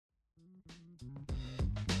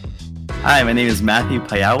Hi, my name is Matthew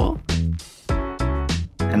Payawal,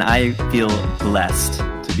 and I feel blessed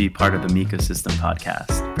to be part of the Miko System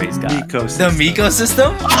podcast. Praise God. The Miko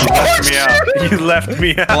System? You left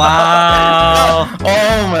me out. Wow.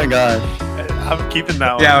 Oh my gosh. I'm keeping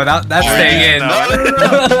that one. Yeah, that's staying in.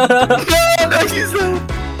 No, he's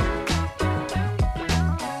not.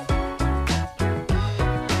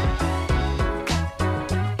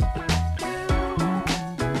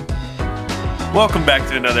 Welcome back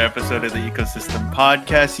to another episode of the Ecosystem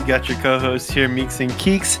Podcast. You got your co-hosts here, Meeks and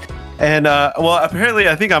Keeks. And, apparently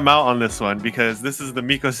I think I'm out on this one because this is the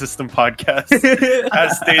Miko System Podcast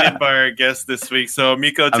as stated by our guest this week. So,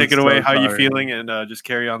 Miko, take it away. How are you feeling? And just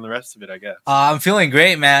carry on the rest of it, I guess. I'm feeling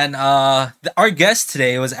great, man. Our guest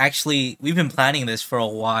today was actually, we've been planning this for a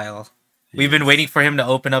while. We've been waiting for him to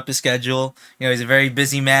open up his schedule. You know, he's a very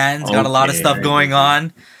busy man. He's got a lot of stuff going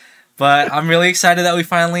on. But I'm really excited that we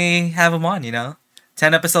finally have him on,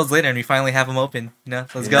 10 episodes later and we finally have him open.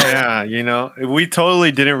 Let's go. Yeah, we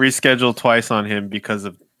totally didn't reschedule twice on him because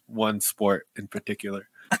of one sport in particular.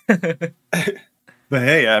 But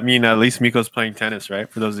hey, I mean, at least Miko's playing tennis, right?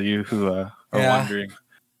 For those of you who are wondering.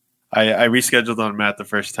 I rescheduled on Matt the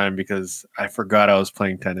first time because I forgot I was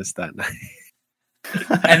playing tennis that night.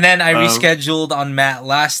 And then I rescheduled on Matt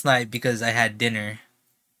last night because I had dinner.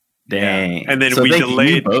 Dang. And then so we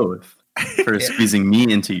delayed both for squeezing me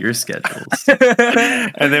into your schedules.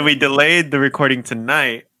 And then we delayed the recording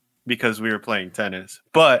tonight because we were playing tennis.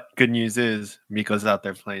 But good news is Miko's out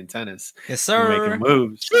there playing tennis. Yes, sir. Making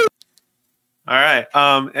moves. All right.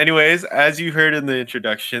 Anyways, as you heard in the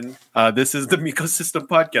introduction, this is the Miko System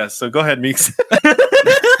Podcast. So go ahead, Meeks.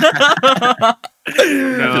 No,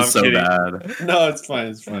 I'm so kidding. Bad. No, it's fine.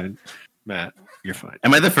 It's fine. Matt, you're fine.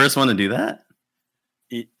 Am I the first one to do that?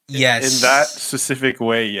 Yes. In that specific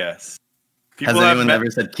way, yes. Has anyone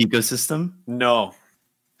ever said Kiko System? No.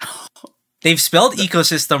 They've spelled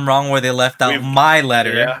ecosystem wrong where they left out my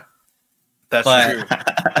letter. Yeah. That's true.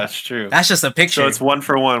 That's true. That's just a picture. So it's 1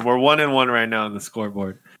 for 1. We're 1-1 right now on the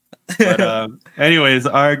scoreboard. But anyways,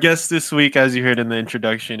 our guest this week, as you heard in the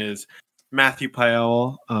introduction, is Matthew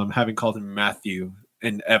Payawal. Haven't called him Matthew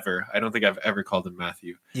in ever. I don't think I've ever called him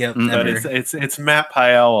Matthew. Yep. But it's Matt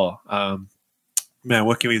Payawal. Man,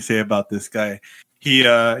 what can we say about this guy? He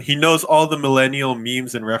knows all the millennial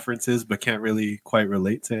memes and references, but can't really quite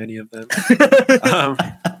relate to any of them.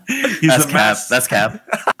 He's That's cap.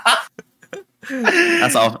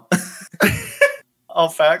 That's all. All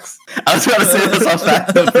facts. I was going to say that's all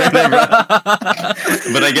facts,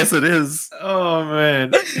 but I guess it is. Oh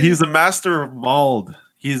man, he's a master of mold.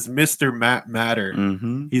 He's Mr. Matt Matter.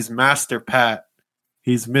 Mm-hmm. He's Master Pat.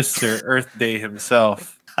 He's Mr. Earth Day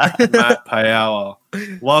himself. Matt Payawal.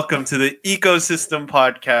 Welcome to the Ecosystem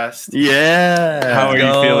Podcast. Yeah. How are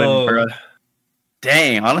you feeling, bro?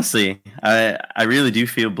 Dang, honestly, I really do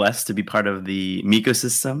feel blessed to be part of the Miko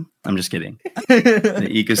System. I'm just kidding. The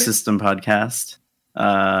Ecosystem Podcast.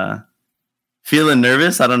 Feeling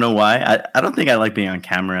nervous. I don't know why. I don't think I like being on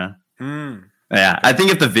camera. Yeah, I think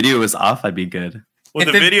if the video was off, I'd be good. Well,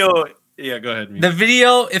 the video... Yeah, go ahead. If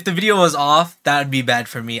the video was off, that would be bad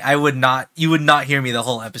for me. You would not hear me the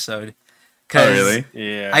whole episode. Oh, really?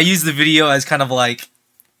 Yeah. I use the video as kind of like,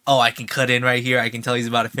 I can cut in right here. I can tell he's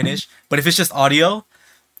about to finish. But if it's just audio,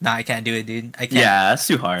 I can't do it, dude. I can't. Yeah, that's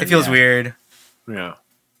too hard. It feels weird. Yeah.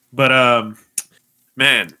 But,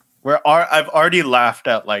 man, I've already laughed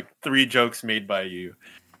at like 3 jokes made by you.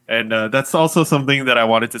 And that's also something that I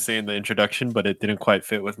wanted to say in the introduction, but it didn't quite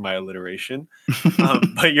fit with my alliteration.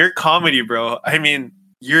 But your comedy, bro, I mean,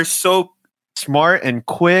 you're so smart and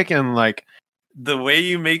quick, and like the way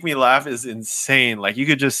you make me laugh is insane. Like you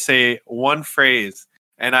could just say one phrase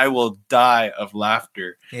and I will die of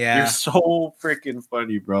laughter. Yeah. You're so freaking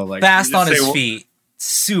funny, bro. Like fast on his feet.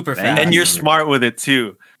 Super fast. And you're smart with it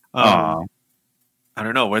too. I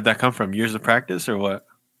don't know. Where'd that come from? Years of practice or what?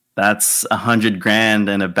 That's $100,000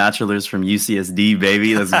 and a bachelor's from UCSD,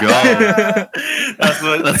 baby. Let's go.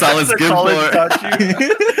 That's all it's good for.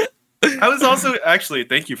 I was also actually,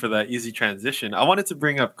 thank you for that easy transition. I wanted to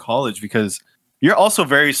bring up college because you're also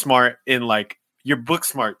very smart in like you're book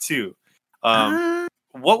smart too. What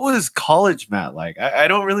was college Matt like? I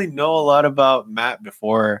don't really know a lot about Matt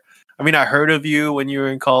before. I mean, I heard of you when you were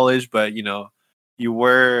in college, but you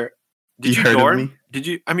were. Did you dorm? Did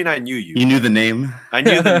you? I mean, I knew you. You knew the name. I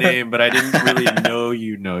knew the name, but I didn't really know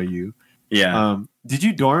you. Yeah. Did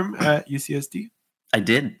you dorm at UCSD? I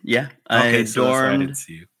did. Yeah. Okay, I so that's why I dormed. didn't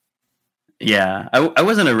see you. Yeah, I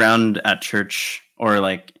wasn't around at church or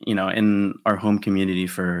like in our home community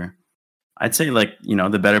for, I'd say like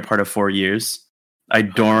the better part of 4 years. I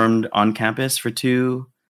dormed on campus for 2,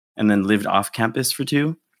 and then lived off campus for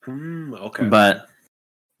 2. Okay. But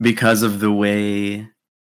because of the way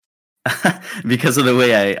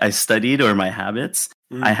I studied or my habits,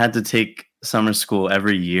 I had to take summer school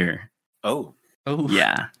every year. Oh.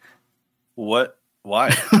 Yeah. What? Why?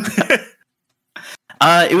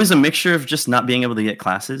 It was a mixture of just not being able to get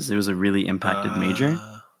classes. It was a really impacted major.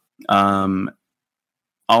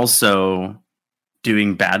 Also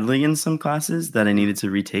doing badly in some classes that I needed to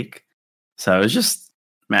retake. So it was just,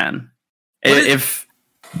 man. Go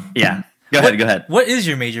ahead. What is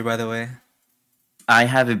your major, by the way? I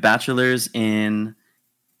have a bachelor's in,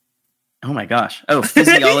 oh my gosh. Oh,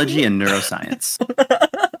 physiology and neuroscience.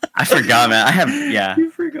 I forgot, man.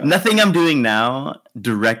 You forgot. Nothing I'm doing now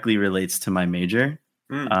directly relates to my major.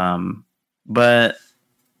 But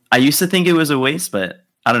I used to think it was a waste, but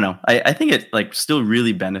I don't know. I think it like still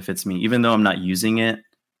really benefits me, even though I'm not using it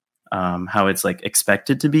how it's like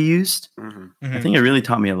expected to be used. I think it really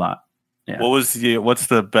taught me a lot. Yeah. What's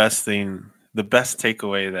the best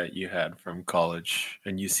takeaway that you had from college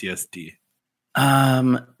and UCSD?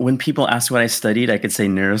 When people ask what I studied, I could say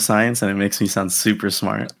neuroscience, and it makes me sound super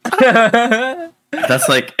smart. That's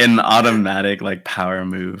like an automatic like power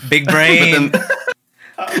move. Big brain.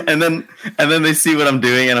 and then they see what I'm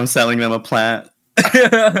doing, and I'm selling them a plant.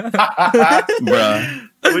 Bruh.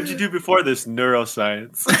 What'd you do before this?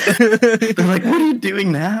 Neuroscience. They're like, what are you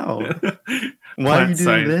doing now? Why are you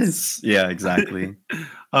doing this? Yeah, exactly.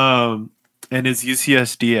 And is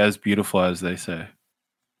UCSD as beautiful as they say?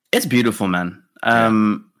 It's beautiful, man.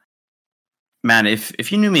 Man,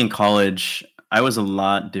 if you knew me in college, I was a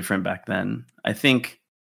lot different back then. I think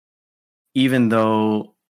even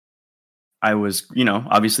though I was,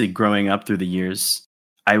 obviously growing up through the years,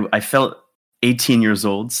 I felt 18 years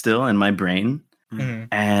old still in my brain. Mm-hmm.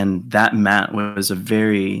 And that Matt was a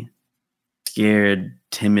very scared,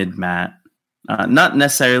 timid Matt. Not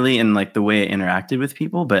necessarily in like the way I interacted with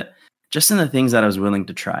people, but just in the things that I was willing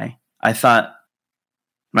to try. I thought,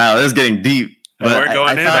 wow, this is getting deep. But we're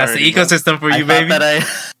going in. That's the ecosystem for you, baby.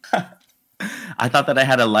 I thought that I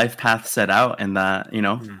had a life path set out, and that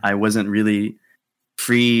I wasn't really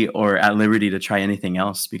free or at liberty to try anything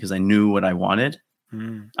else because I knew what I wanted.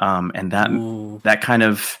 And that kind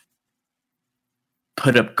of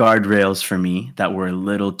put up guardrails for me that were a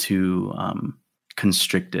little too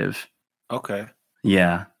constrictive. Okay.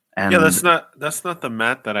 Yeah. And that's not the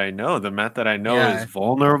Matt that I know. The Matt that I know is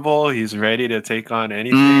vulnerable. He's ready to take on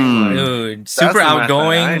anything. Dude, super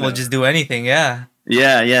outgoing. Will just do anything. Yeah.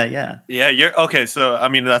 Yeah. Yeah, you're okay. So, I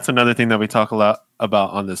mean, that's another thing that we talk a lot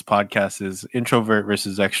about on this podcast is introvert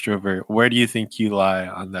versus extrovert. Where do you think you lie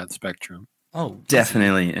on that spectrum? Oh,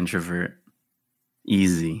 definitely introvert.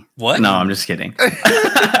 Easy. What? No, I'm just kidding.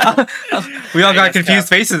 We all got confused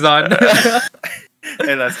faces on.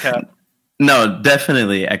 Hey, that's Cap. No,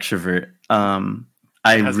 definitely extrovert.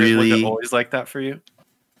 Was it always like that for you?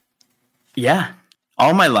 Yeah.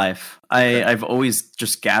 All my life. I've always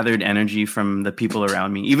just gathered energy from the people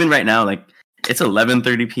around me. Even right now, like it's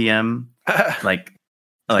 11:30 p.m. like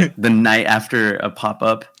the night after a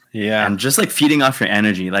pop-up. Yeah. And just like feeding off your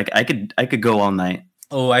energy. Like I could go all night.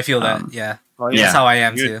 Oh, I feel that. Yeah. That's how I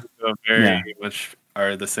am too. Very much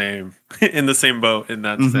are the same in the same boat in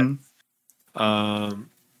that sense. I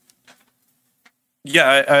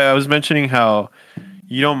was mentioning how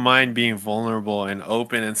you don't mind being vulnerable and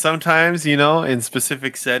open, and sometimes in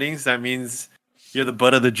specific settings that means you're the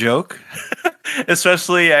butt of the joke,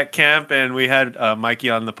 especially at camp. And we had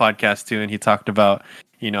Mikey on the podcast too, and he talked about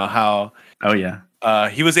how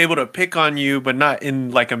he was able to pick on you, but not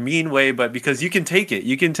in like a mean way, but because you can take it.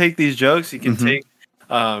 You can take these jokes. You can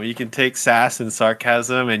take sass and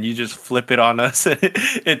sarcasm, and you just flip it on us. And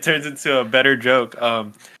it turns into a better joke.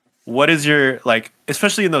 What is your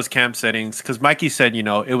especially in those camp settings? Because Mikey said,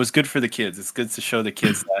 it was good for the kids. It's good to show the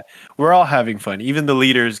kids that we're all having fun. Even the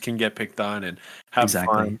leaders can get picked on and have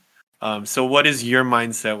fun. So what is your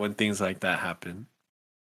mindset when things like that happen?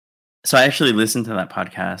 So I actually listened to that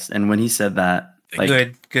podcast, and when he said that,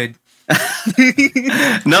 good.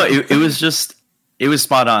 No, it was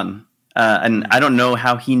spot on. And I don't know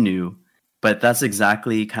how he knew, but that's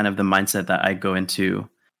exactly kind of the mindset that I go into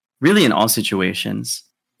really in all situations.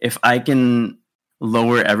 If I can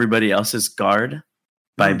lower everybody else's guard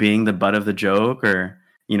by being the butt of the joke or,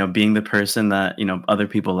 being the person that, other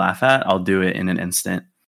people laugh at, I'll do it in an instant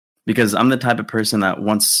because I'm the type of person that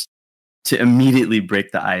wants to immediately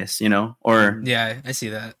break the ice, or yeah, I see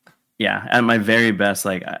that. Yeah. At my very best,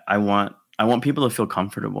 I want people to feel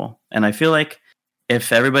comfortable. And I feel like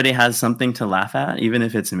if everybody has something to laugh at, even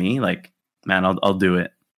if it's me, man, I'll do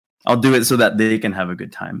it. I'll do it so that they can have a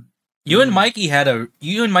good time. You and Mikey have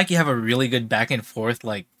a really good back and forth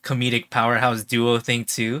like comedic powerhouse duo thing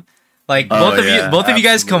too. Like both of you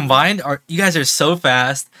guys combined you guys are so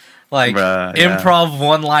fast. Like improv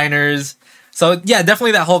one-liners. So yeah,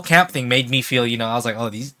 definitely that whole camp thing made me feel, I was like,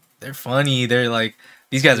 oh, they're funny. They're like,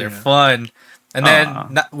 these guys are fun. And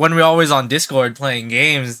then when we're always on Discord playing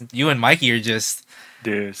games, you and Mikey are just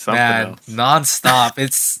something else.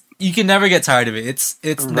 Nonstop. You can never get tired of it.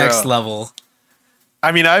 It's next level.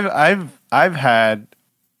 I mean, I've had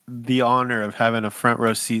the honor of having a front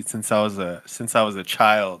row seat since I was a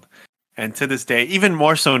child, and to this day, even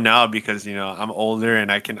more so now because I'm older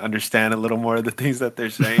and I can understand a little more of the things that they're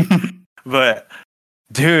saying. But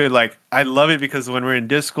dude, like I love it because when we're in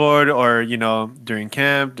Discord or during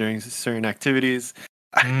camp, during certain activities,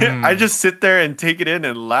 I just sit there and take it in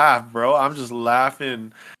and laugh, bro. I'm just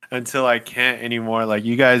laughing until I can't anymore. Like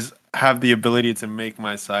you guys have the ability to make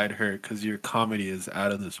my side hurt because your comedy is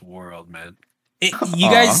out of this world, man. You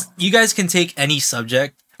guys can take any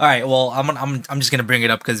subject. All right, well, I'm just gonna bring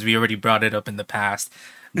it up because we already brought it up in the past.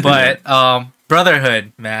 But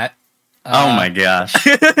Brotherhood, Matt. Oh my gosh.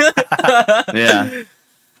 Yeah.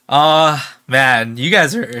 Man, you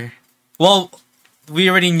guys are. Well, we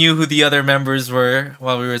already knew who the other members were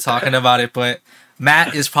while we were talking about it, but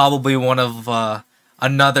Matt is probably one of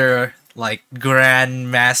another like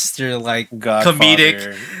grandmaster, like Godfather.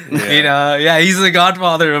 Comedic. He's the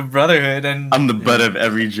godfather of Brotherhood, and I'm the butt of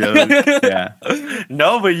every joke. Yeah.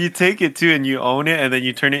 No, but you take it too, and you own it, and then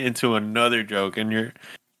you turn it into another joke, and you're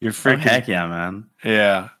freaking. Heck yeah, man.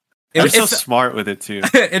 Yeah. You're so smart with it too.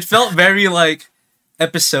 It felt very like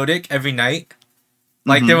episodic every night.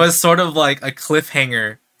 Like there was sort of like a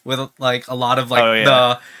cliffhanger with like a lot of like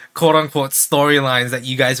the quote unquote storylines that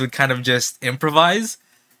you guys would kind of just improvise.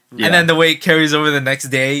 Yeah. And then the way it carries over the next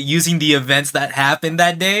day using the events that happened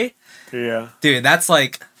that day. Yeah. Dude, that's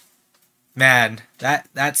like, man,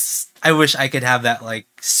 that's, I wish I could have that like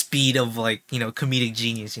speed of like, comedic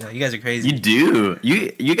genius. You guys are crazy. You do.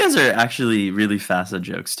 You guys are actually really fast at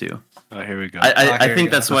jokes too. Oh, here we go. I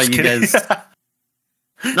think that's why you guys...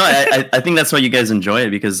 No, I think that's why you guys enjoy it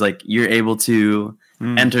because like you're able to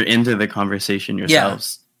enter into the conversation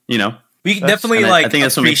yourselves. Yeah. We definitely like I think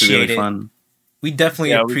that's what makes it really fun. We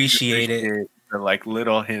definitely appreciate it. The like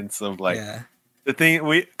little hints of like the thing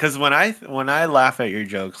because when I laugh at your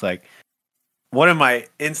jokes, like one of my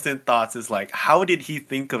instant thoughts is like, how did he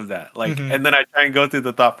think of that? Like, and then I try and go through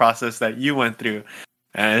the thought process that you went through,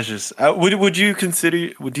 and it's just would you consider?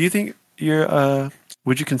 Do you think you're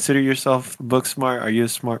would you consider yourself book smart? Are you a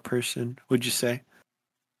smart person? Would you say?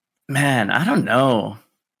 Man, I don't know.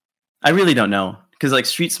 I really don't know because like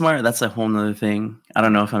street smart, that's a whole nother thing. I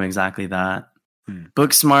don't know if I'm exactly that.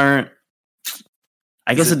 Book smart,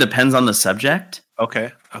 I guess it depends on the subject.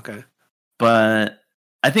 Okay. But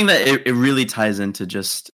I think that it really ties into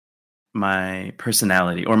just my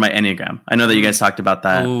personality or my Enneagram. I know that you guys talked about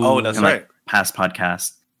that. Oh, that's right. Like, past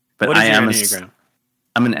podcasts. But what is your Enneagram?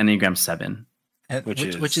 I'm an Enneagram 7.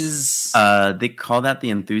 Which is they call that the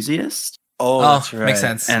enthusiast. Oh, that's right. Makes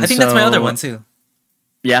sense. And I think that's my other one too.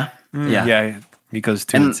 Yeah. Yeah. Because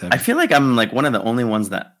 2 and 7. I feel like I'm like one of the only ones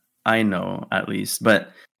that I know at least,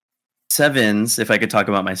 but 7s, if I could talk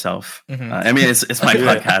about myself, I mean, it's my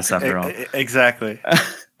podcast after all. Exactly.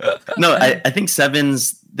 No, I think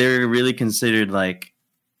 7s, they're really considered like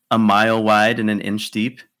a mile wide and an inch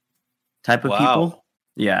deep type of people.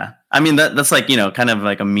 Yeah. I mean, that's like, kind of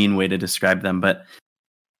like a mean way to describe them, but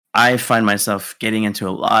I find myself getting into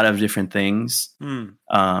a lot of different things,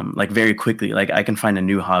 like very quickly. Like I can find a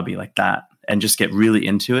new hobby like that and just get really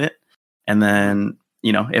into it. And then,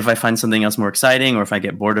 if I find something else more exciting or if I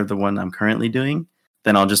get bored of the one I'm currently doing,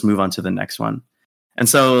 then I'll just move on to the next one. And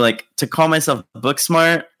so like to call myself book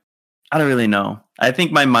smart, I don't really know. I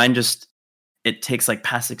think my mind it takes like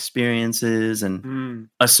past experiences and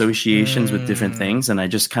associations with different things. And I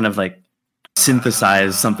just kind of like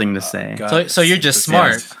synthesize something to say. So you're just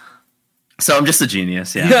smart. So I'm just a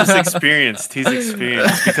genius, yeah. He's experienced.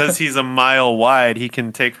 Because he's a mile wide. He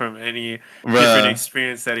can take from any different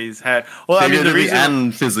experience that he's had. Well, I mean, the reason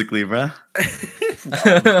and physically, bro. Oh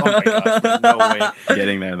my gosh, no way.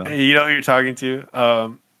 Getting there though. You know who you're talking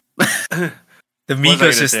to? The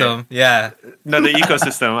ecosystem, yeah. No, the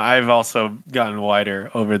ecosystem. I've also gotten wider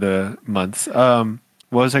over the months. What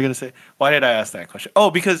was I going to say? Why did I ask that question? Oh,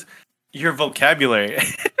 because your vocabulary.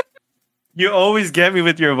 You always get me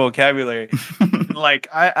with your vocabulary. Like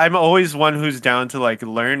I'm always one who's down to like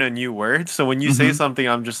learn a new word. So when you say something,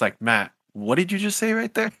 I'm just like, Matt, what did you just say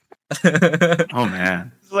right there? Oh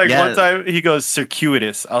man. It's like one time he goes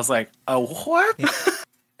circuitous. I was like, what?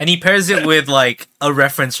 And he pairs it with like a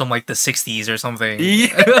reference from like the 60s or something. Yeah.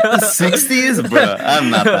 60s, bro. I'm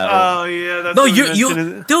not that old. Oh yeah, that's No, what we you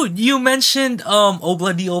mentioned. dude, you mentioned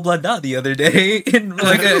Obladi Oblada the other day in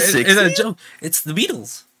like in a 60s? joke. It's the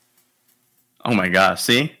Beatles. Oh my gosh,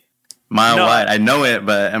 see? Mile No. wide. I know it,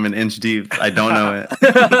 but I'm an inch deep. I don't know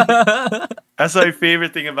it. That's my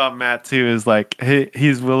favorite thing about Matt too. Is like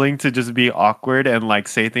he's willing to just be awkward and like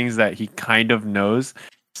say things that he kind of knows.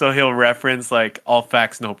 So he'll reference like all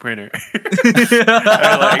facts, no printer.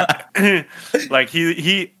 Or, like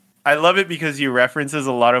he. I love it because he references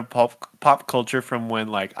a lot of pop culture from when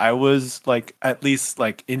like I was like at least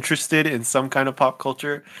like interested in some kind of pop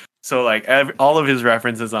culture. So like all of his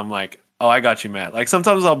references, I'm like, oh, I got you, Matt. Like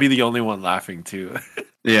sometimes I'll be the only one laughing too.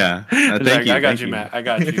 Yeah. It's Thank like, you. I got thank you, Matt. I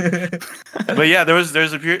got you. But yeah, there's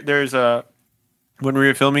a when we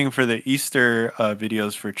were filming for the Easter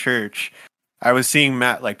videos for church, I was seeing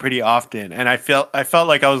Matt like pretty often, and I felt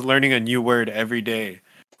like I was learning a new word every day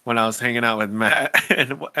when I was hanging out with Matt.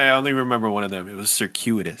 And I only remember one of them. It was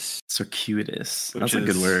circuitous. Circuitous. Which That's a good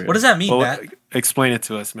is- word. What does that mean, Well, Matt? explain it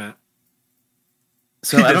to us, Matt.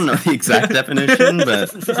 So I don't know the exact definition,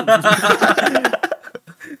 but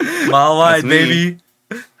Mile wide, That's me. baby.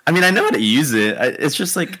 I mean, I know how to use it. It's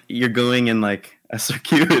just like you're going in like a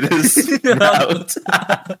circuitous route.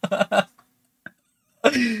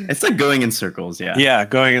 It's like going in circles, yeah. Yeah,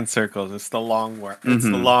 going in circles. It's the long work. It's the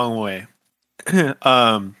Mhm. long way.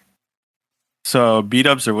 So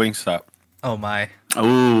beat-ups or Wingstop? Oh my.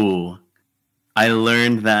 Oh, I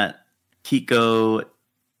learned that Kiko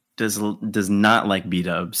does not like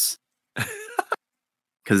B-dubs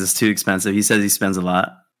because it's too expensive. He says he spends a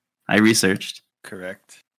lot. I researched,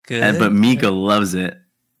 Correct. Good. but Miko loves it.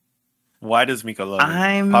 Why does Miko love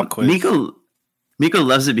it? Pop quiz. Miko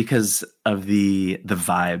loves it because of the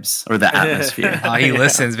vibes or the atmosphere. Oh, he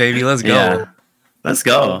listens, baby. Let's go. Yeah, let's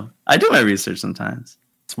go. I do my research sometimes.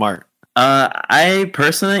 Smart. I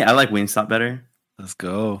personally like Wingstop better. Let's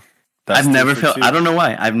go. I've two never for felt. two. I don't know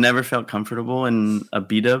why. I've never felt comfortable in a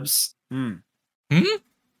B-dubs. Hmm.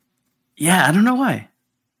 Yeah, I don't know why.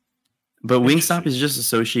 But Interesting. Wingstop is just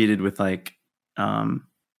associated with like,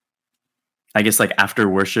 I guess like after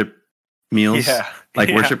worship meals, like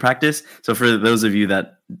Yeah. worship practice. So for those of you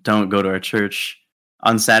that don't go to our church,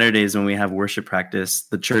 on Saturdays when we have worship practice,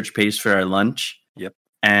 the church pays for our lunch. Yep.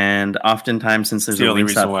 And oftentimes, since That's there's the a only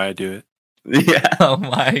reason Wingstop, why I do it. yeah, Oh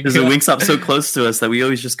my there's a god. Wingstop so close to us that we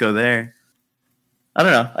always just go there. I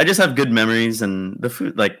don't know. I just have good memories, and the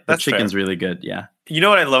food, like the That's chicken's fair. really good. Yeah. You know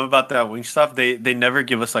what I love about that Wingstop? They never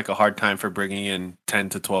give us like a hard time for bringing in 10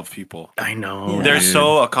 to 12 people. I know. They're dude.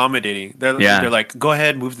 so accommodating. Yeah. They're like, go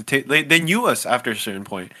ahead, move the table. They knew us after a certain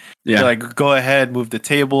point. yeah. They're like, go ahead, move the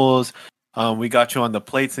tables. We got you on the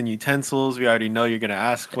plates and utensils. We already know you're gonna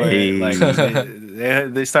ask for Hey. it.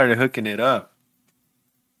 Like they started hooking it up.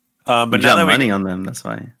 But We now got that money on them. That's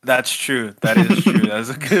why. that's true. That is true. That's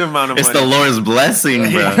a good amount of It's money. the Lord's blessing,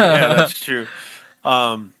 bro. yeah, that's true.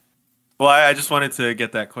 Well, I just wanted to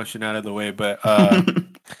get that question out of the way, but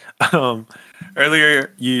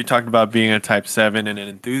earlier you talked about being a Type 7 and an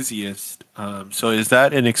enthusiast. So is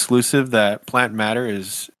that an exclusive that Plant Matter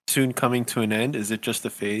is soon coming to an end? Is it just a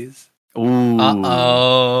phase? Ooh.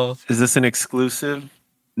 Uh-oh. Is this an exclusive?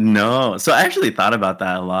 No. So I actually thought about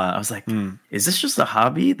that a lot. I was like, Hmm. is this just a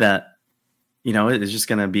hobby that, is just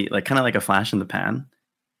going to be like kind of like a flash in the pan?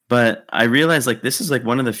 But I realized like this is like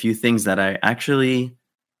one of the few things that I actually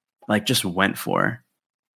like just went for.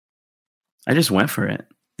 I just went for it.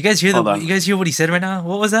 You guys hear Hold on. you guys hear what he said right now?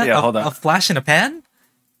 What was that? Yeah, hold on. A flash in a pan?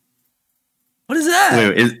 What is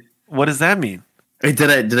that? What does that mean? Wait,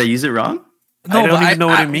 did I use it wrong? I don't but even know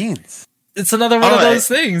what it means. It's another one Oh, of those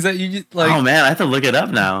things that you like. Oh man, I have to look it up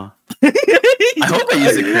now. I hope I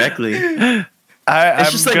used it correctly. I'm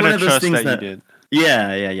just like gonna one of those trust things that, that- you did.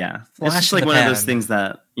 Yeah. Flash It's just in like the one of those pan. things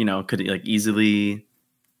that could like easily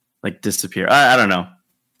like disappear. I don't know.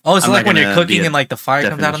 Oh, it's I'm like not when you're gonna cooking be a and like the fire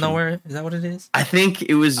comes out of definition. nowhere. Is that what it is? I think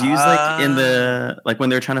it was used like in the like when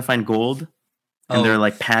they were trying to find gold and Oh. they're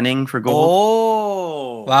like panning for gold.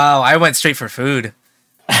 Oh, Wow, I went straight for food.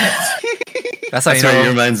 That's how you That's where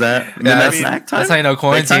your know. mind's at. Yeah, Midnight I mean, snack time? That's how you know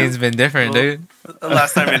quarantine's Nighttime? been different, Well, dude. The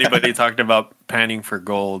last time anybody talked about panning for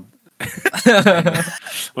gold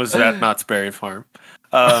was at Knott's Berry Farm.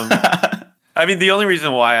 I mean, the only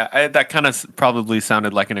reason why that kind of probably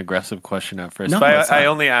sounded like an aggressive question at first, No, but it's I not.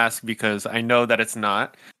 only ask because I know that it's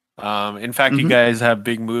not. In fact, you Mhm. guys have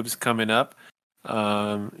big moves coming up.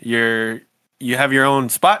 You have your own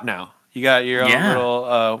spot now. You got your own Yeah.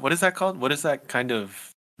 little what is that called? What is that kind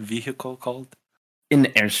of vehicle called? In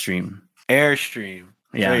Airstream. Airstream.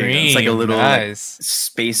 Yeah, Cream, it's like a little nice.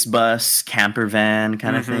 space bus camper van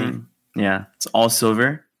kind of thing. Yeah, it's all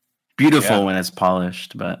silver. Beautiful when it's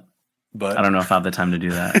polished, but I don't know if I have the time to do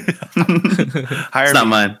that. It's not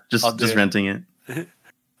mine. Just renting it.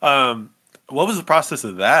 What was the process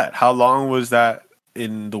of that? How long was that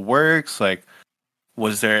in the works? Like,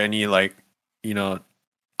 was there any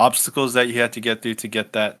obstacles that you had to get through to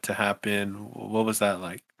get that to happen? What was that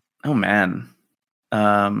like? Oh man,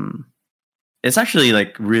 it's actually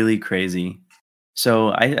like really crazy. So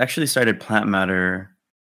I actually started Plant Matter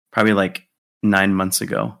probably like 9 months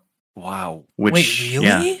ago. Wow. Wait, really?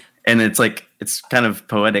 Yeah. And it's kind of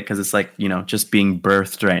poetic because it's like, just being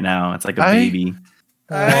birthed right now. It's like a baby.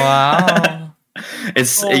 Wow. I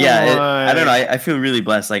don't know. I feel really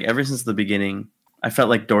blessed. Like ever since the beginning, I felt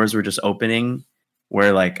like doors were just opening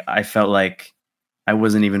where like I felt like I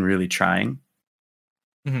wasn't even really trying.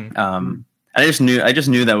 I just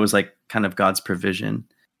knew that was like kind of God's provision.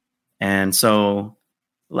 And so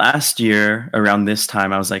last year around this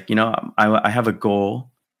time, I was like, I have a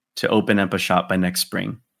goal to open up a shop by next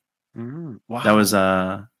spring. Wow. That was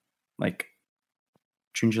like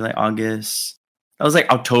June, July, August. That was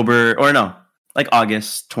like like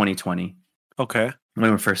August 2020. Okay. When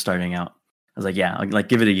we were first starting out. I was like, yeah, like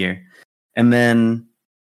give it a year. And then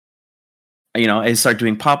I started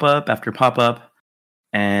doing pop-up after pop-up.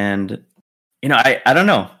 And I don't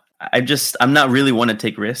know. I'm not really one to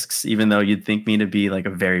take risks, even though you'd think me to be like a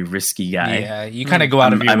very risky guy. Yeah, you kind of go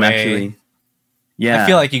out of your way. Actually, yeah, I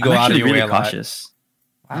feel like you go out of your really way a lot. cautious.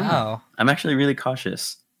 Wow. I'm actually really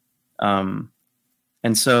cautious. And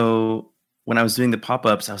so when I was doing the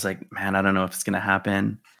pop-ups, I was like, man, I don't know if it's going to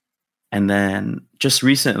happen. And then just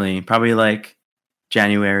recently, probably like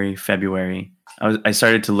January, February, I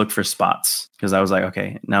started to look for spots because I was like,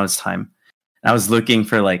 okay, now it's time. And I was looking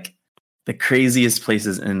for like the craziest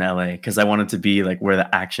places in LA because I wanted to be like where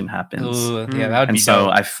the action happens. Ooh, yeah, that would and be so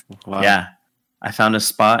dope. I found a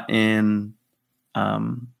spot in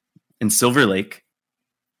Silver Lake.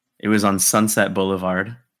 It was on Sunset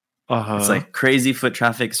Boulevard. It's like crazy foot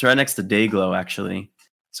traffic. It's right next to Dayglow, actually.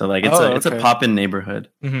 So like it's a poppin' neighborhood.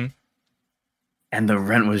 And the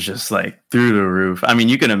rent was just like through the roof. I mean,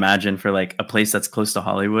 you can imagine for like a place that's close to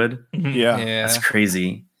Hollywood. Yeah. That's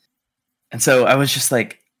crazy. And so I was just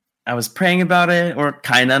like, I was praying about it, or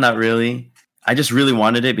kind of, not really. I just really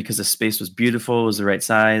wanted it because the space was beautiful. It was the right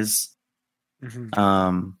size.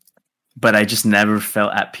 But I just never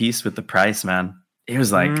felt at peace with the price, man. It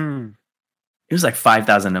was like,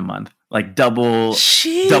 $5,000 a month, like double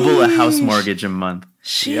a house mortgage a month.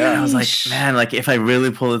 Yeah, I was like, man, like if I really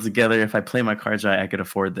pull it together, if I play my cards right, I could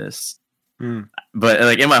afford this. But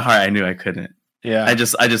like in my heart, I knew I couldn't. Yeah, I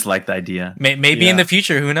just liked the idea. Maybe in the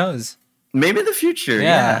future, who knows? Maybe in the future,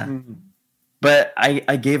 yeah. But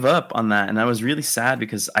I gave up on that, and I was really sad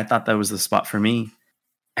because I thought that was the spot for me.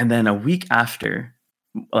 And then a week after,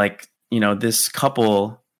 like this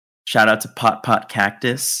couple. Shout out to Pot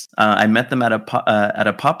Cactus. I met them at a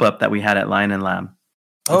pop up that we had at Lion and Lamb.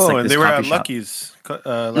 And they were at Lucky's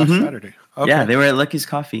last Saturday. Okay. Yeah, they were at Lucky's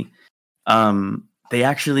Coffee. They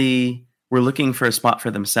actually were looking for a spot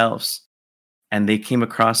for themselves, and they came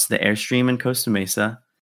across the Airstream in Costa Mesa,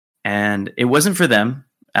 and it wasn't for them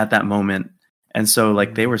at that moment. And so,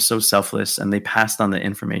 like, they were so selfless, and they passed on the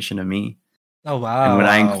information to me. Oh wow! And when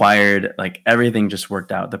I inquired, like everything just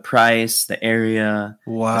worked out. The price, the area,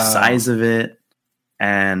 the size of it,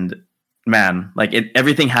 and man, like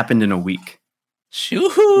everything happened in a week.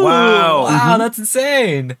 Wow, that's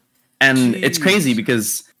insane. And it's crazy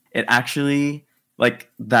because it actually,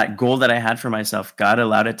 like that goal that I had for myself, God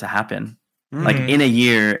allowed it to happen. Like in a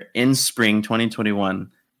year, in spring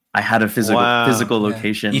 2021, I had a physical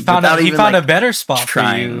location. He found a better spot for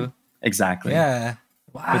you. Exactly. Yeah.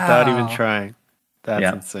 Wow. Without even trying.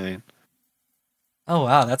 That's insane. Oh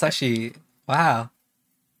wow, that's actually wow.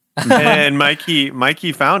 And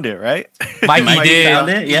Mikey found it, right? Mikey did. Found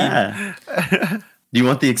it? Yeah. Do you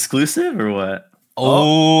want the exclusive or what?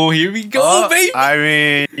 Oh, here we go, baby. I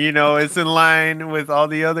mean, it's in line with all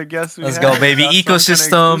the other guests we Let's go, baby.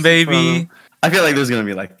 Ecosystem, baby. I feel like there's going to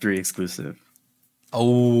be like 3 exclusive.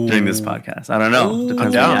 During this podcast. I don't know.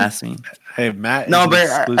 Depends when you ask me. Hey, Matt. No, but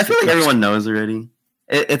I feel like everyone knows already.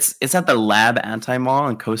 It's at the Lab Anti Mall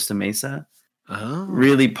in Costa Mesa. Oh.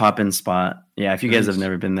 Really poppin' spot. Yeah, if you guys have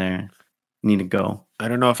never been there, you need to go. I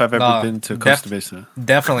don't know if I've ever been to Costa Mesa.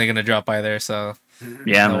 Definitely gonna drop by there, so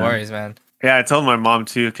no worries, man. Yeah, I told my mom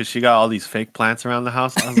too because she got all these fake plants around the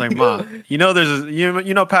house. I was like, Mom,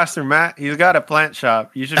 there's Pastor Matt. He's got a plant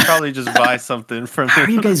shop. You should probably just buy something from him. How are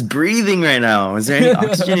you guys breathing right now? Is there any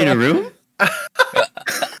oxygen in your room?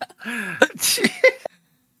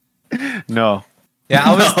 No.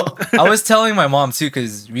 Yeah, I was telling my mom too,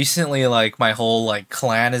 because recently, like, my whole like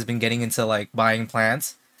clan has been getting into like buying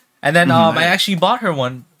plants, and then I actually bought her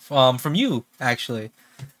one from you actually,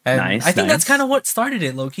 and Nice, I think that's nice. kind of what started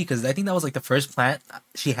it, low key, because I think that was like the first plant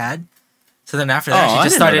she had. So then after that, Oh, she I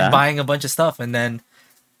just didn't know started that. buying a bunch of stuff, and then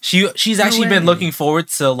she's No actually been way. looking forward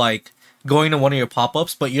to like going to one of your pop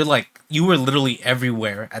ups, but you were literally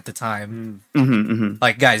everywhere at the time.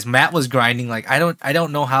 Like, guys, Matt was grinding. Like, I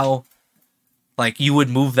don't know how, like, you would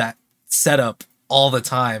move that setup all the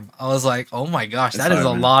time. I was like, oh my gosh, It's that is hard,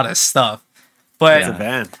 a man. lot of stuff. But It's a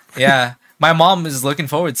van. yeah, my mom is looking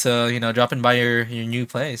forward to dropping by your new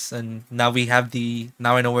place, and now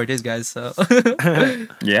I know where it is, guys. So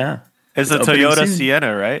Yeah. It's a opening Toyota soon.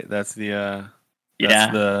 Sienna, right? That's the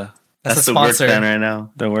Yeah. the that's a the work sponsor. fan right now.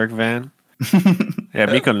 the work van. Yeah,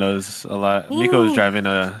 Miko knows a lot. Miko was driving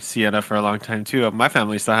a Sienna for a long time too. My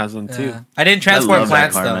family still has one too. Yeah. I didn't I transport love that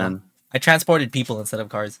plants car, though. man. I transported people instead of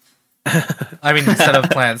cars. I mean, instead of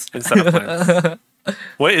plants. Instead of plants.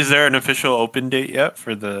 What is there an official open date yet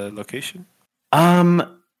for the location?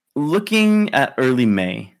 Looking at early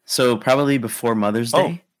May, so probably before Mother's Oh.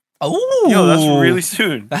 Day. Oh, Yo, that's really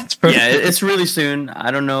soon. That's perfect. Yeah, it's really soon.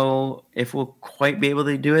 I don't know if we'll quite be able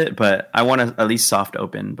to do it, but I want to at least soft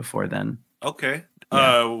open before then. Okay.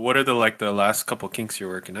 Yeah. What are the last couple kinks you're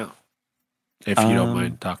working out? If you don't Um,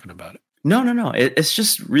 mind talking about it. No. It's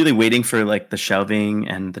just really waiting for like the shelving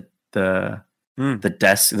and the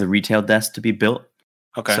desk, the retail desk to be built.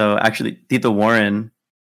 Okay. So actually, Tito Warren,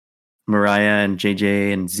 Mariah, and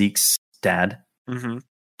JJ and Zeke's dad, Mm-hmm.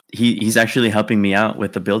 he's actually helping me out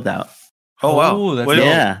with the build out. Oh wow. Oh, that's What- dope.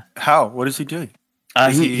 Yeah, How? What is he doing?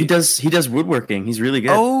 Is he does woodworking. He's really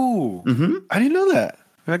good. Oh, Mm-hmm. I didn't know that.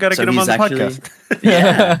 I gotta So get him on he's the actually- podcast.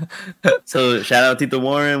 Yeah. So shout out Tito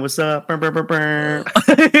Warren. What's up? Brr, brr, brr, brr.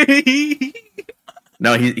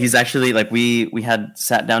 No, he's actually like we had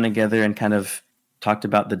sat down together and kind of talked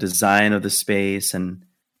about the design of the space, and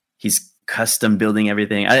he's custom building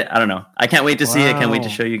everything. I don't know. I can't wait to see it. I can't wait to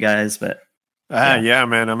Wow. show you guys. But Yeah,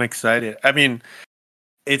 man, I'm excited. I mean,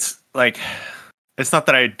 it's like, it's not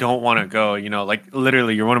that I don't want to go. You know, like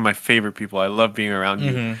literally, you're one of my favorite people. I love being around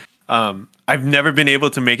you. Mhm. I've never been able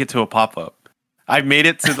to make it to a pop up. I've made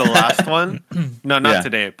it to the last one. No, not Yeah.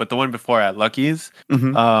 today, but the one before at Lucky's.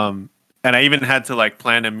 Mhm. And I even had to like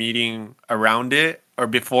plan a meeting around it or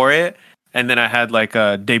before it, and then I had like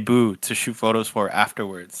a debut to shoot photos for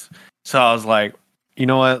afterwards. So I was like, you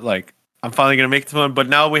know what, like I'm finally gonna make it to one. But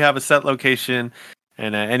now we have a set location,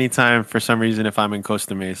 and at any time, for some reason, if I'm in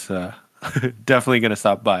Costa Mesa, definitely gonna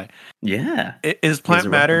stop by. Yeah. Is Plant are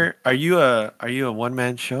Matter? Are you a one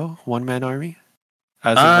man show, one man army?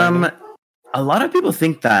 As of right now? A lot of people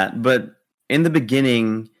think that, but in the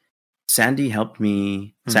beginning, Sandy helped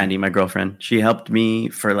me. Sandy, my girlfriend, she helped me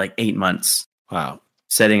for like 8 months Wow.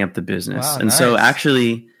 setting up the business. Wow, and so nice.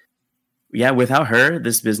 actually, yeah, without her,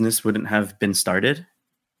 this business wouldn't have been started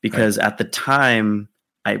because at the time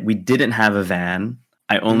we didn't have a van.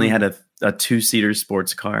 I only had a 2-seater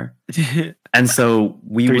sports car. And so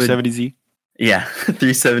we would 370Z. yeah,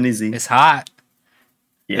 370Z. It's hot.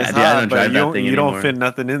 Yeah, It's dude, I hot, don't but drive you that thing you anymore. don't fit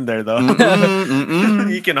nothing in there though.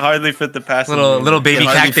 Mm-mm. You can hardly fit the passenger. Little baby It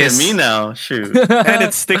hardly fit cactus. me now. Shoot. And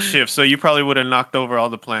it's stick shift, so you probably would have knocked over all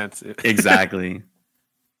the plants. Exactly.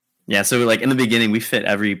 Yeah, so like in the beginning, we fit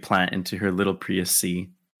every plant into her little Prius C,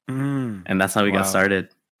 Mm. and that's how we Wow. got started.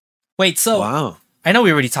 Wait, so Wow. I know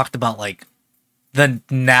we already talked about like the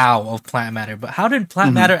now of Plant Matter, but how did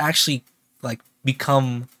Plant Mhm. Matter actually like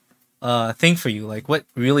become a thing for you? Like, what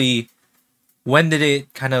really? When did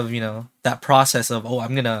it kind of that process of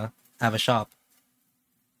I'm gonna have a shop?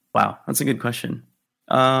 Wow, that's a good question.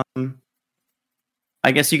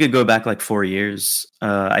 I guess you could go back like 4 years.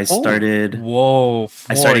 I started. Whoa!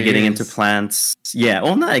 I started getting into plants. Yeah,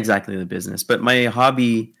 well, not exactly the business, but my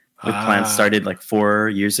hobby with plants started like 4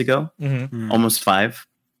 years ago, Mm-hmm. almost 5.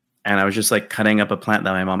 And I was just like cutting up a plant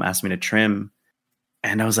that my mom asked me to trim,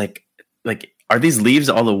 and I was like, are these leaves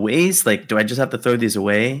all a waste? Like, do I just have to throw these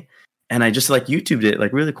away? And I just like YouTubed it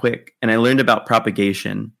like really quick, and I learned about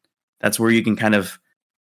propagation. That's where you can kind of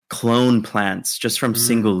clone plants just from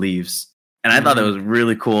single leaves. And I thought that was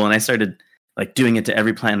really cool. And I started like doing it to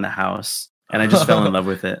every plant in the house, and I just fell in love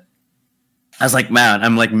with it. I was like, man,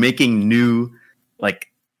 I'm like making new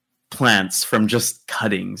like plants from just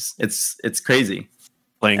cuttings. It's crazy.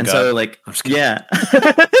 Playing And God. so like, I'm just kidding. yeah,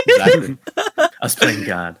 exactly. I was playing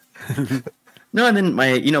God. No, and then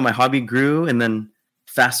my hobby grew, and then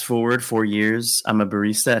fast forward 4 years, I'm a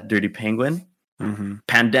barista at Dirty Penguin. Mm-hmm.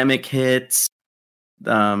 Pandemic hits.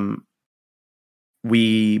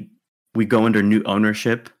 We go under new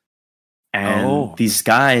ownership, and Oh. these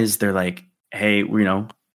guys, they're like, hey,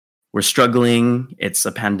 we're struggling. It's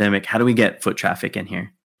a pandemic. How do we get foot traffic in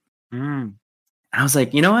here? Mm. I was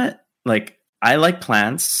like, you know what? Like, I like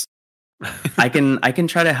plants. I can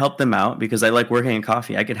try to help them out because I like working in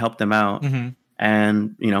coffee. I could help them out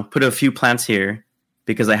and, put a few plants here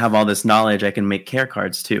because I have all this knowledge. I can make care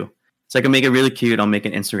cards too. So I can make it really cute. I'll make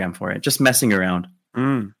an Instagram for it, just messing around.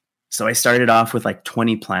 Mm. So I started off with like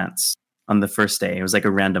 20 plants on the first day. It was like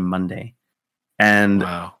a random Monday. And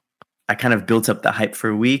Wow. I kind of built up the hype for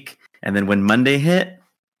a week. And then when Monday hit,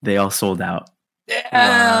 they all sold out.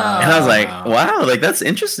 Yeah. And I was like, wow, like that's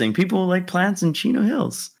interesting. People like plants in Chino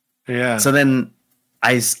Hills. Yeah. So then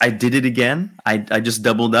I did it again. I just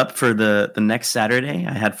doubled up for the next Saturday.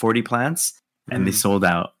 I had 40 plants and they sold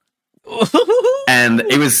out. And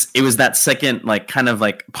it was that second like kind of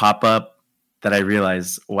like pop up that I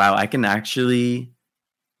realized, wow, I can actually,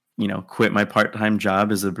 quit my part-time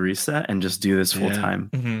job as a barista and just do this full time.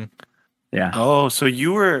 Mm-hmm. Yeah. Oh, so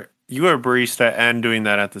you were a barista and doing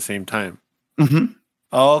that at the same time. Mm-hmm.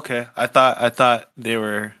 Oh, okay. I thought they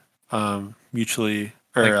were mutually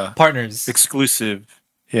or like partners, exclusive.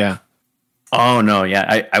 Yeah. Oh no,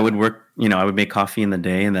 yeah. I would work. I would make coffee in the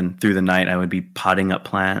day, and then through the night, I would be potting up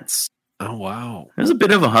plants. Oh wow. It was a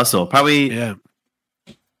bit of a hustle. Probably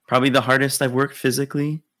the hardest I've worked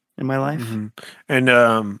physically in my life. Mm-hmm.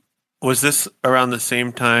 And was this around the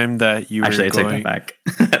same time that you Actually, were I take that back.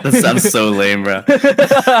 That sounds so lame, bro. They're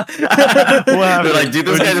like, dude,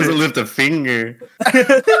 this guy doesn't lift a finger.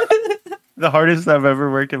 The hardest I've ever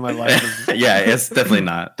worked in my life is, yeah, it's definitely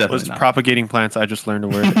not. Definitely not. Propagating plants. I just learned a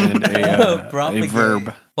word and a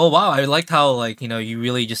verb. Oh wow, I liked how like you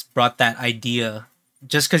really just brought that idea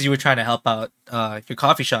just because you were trying to help out your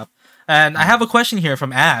coffee shop. And I have a question here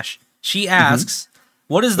from Ash. She asks,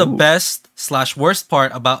 what is the best/worst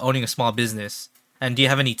part about owning a small business? And do you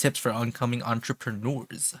have any tips for oncoming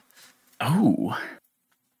entrepreneurs? Oh,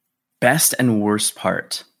 best and worst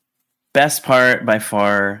part. Best part by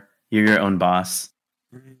far, you're your own boss.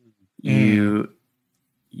 You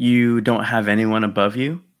don't have anyone above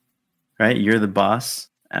you, right? You're the boss.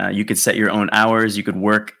 You could set your own hours. You could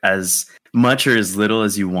work as much or as little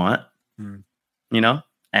as you want, and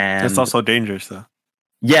that's also dangerous though.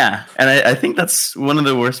 Yeah. And I think that's one of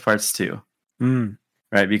the worst parts too, Mm.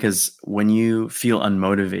 right? Because when you feel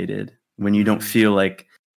unmotivated, when you don't feel like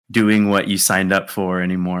doing what you signed up for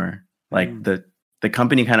anymore, like the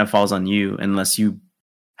company kind of falls on you unless you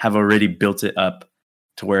have already built it up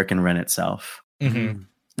to where it can run itself. Mm-hmm.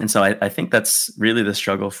 And so I think that's really the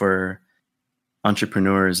struggle for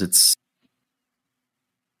entrepreneurs. It's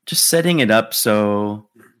just setting it up so,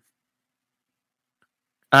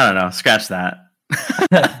 I don't know, scratch that.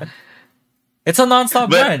 It's a nonstop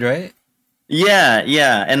grind, right?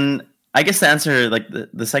 Yeah. And I guess to answer like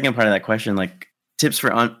the second part of that question, like tips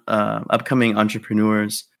for upcoming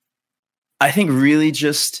entrepreneurs, I think really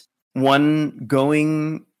just one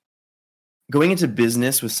going into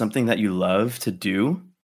business with something that you love to do,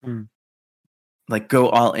 like go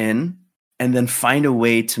all in, and then find a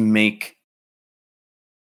way to make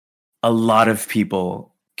a lot of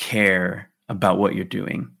people care about what you're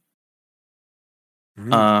doing.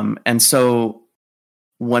 And so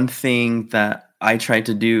one thing that I try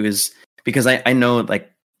to do is, because I know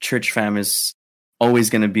like Church Fam is always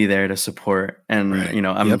going to be there to support. And,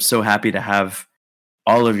 I'm so happy to have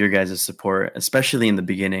all of your guys' support, especially in the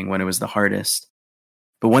beginning when it was the hardest.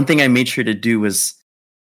 But one thing I made sure to do was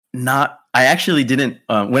I actually didn't,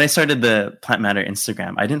 when I started the Plant Matter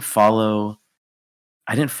Instagram, I didn't follow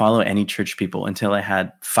any church people until I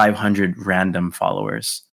had 500 random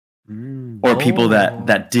followers. Or people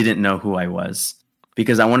that didn't know who I was,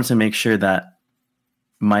 because I wanted to make sure that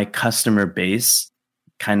my customer base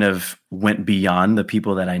kind of went beyond the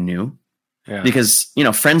people that I knew. Yeah. Because,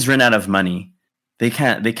 friends run out of money. They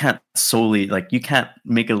can't solely, like, you can't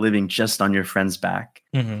make a living just on your friends' back.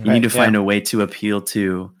 Mm-hmm. You need to find a way to appeal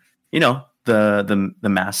to, the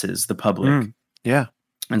masses, the public. Yeah.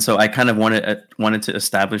 And so I kind of wanted to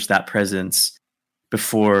establish that presence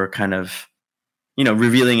before kind of,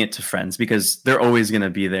 revealing it to friends, because they're always going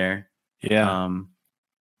to be there. Yeah.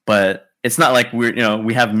 But it's not like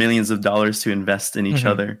we have millions of dollars to invest in each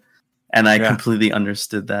other. And I completely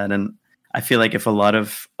understood that. And I feel like if a lot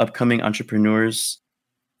of upcoming entrepreneurs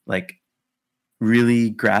like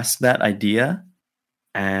really grasp that idea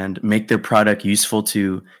and make their product useful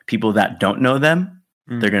to people that don't know them,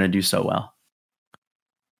 they're going to do so well.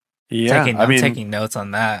 Yeah. I'm taking notes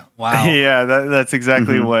on that. Wow. Yeah, that's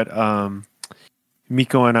exactly what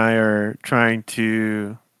Miko and I are trying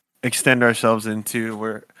to extend ourselves into.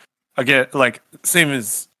 We're, again, like same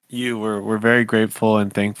as you, we're very grateful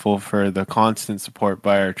and thankful for the constant support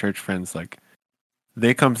by our church friends. Like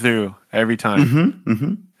they come through every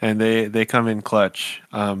time, and they come in clutch.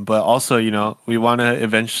 But also, we want to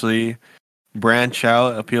eventually branch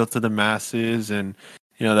out, appeal to the masses, and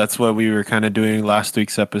that's what we were kind of doing last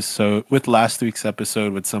week's episode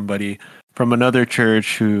with somebody from another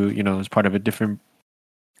church who is part of a different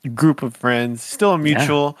group of friends, still a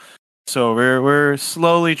mutual. So we're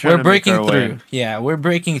slowly trying to breaking make our through. way. Yeah, we're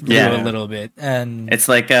breaking through a little bit, and it's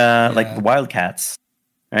like the Wildcats,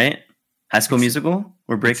 right? High School Musical.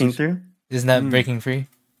 We're breaking through. Isn't that breaking free?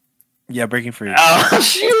 Yeah, breaking free. Oh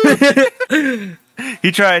shoot!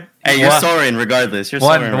 He tried. Hey, you're soaring regardless. You're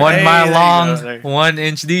one soaring. 1 mile long, 1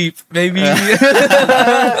 inch deep, baby.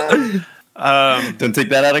 Don't take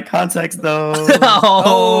that out of context, though.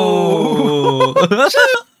 Oh.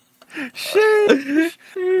 Shit.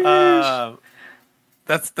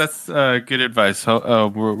 That's good advice.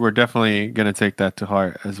 We're definitely gonna take that to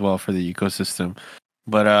heart as well for the ecosystem.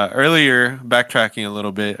 But earlier, backtracking a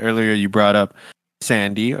little bit, you brought up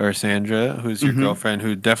Sandy or Sandra, who's your girlfriend,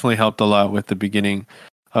 who definitely helped a lot with the beginning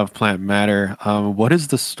of Plant Matter. What is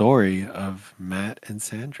the story of Matt and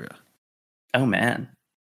Sandra? Oh man,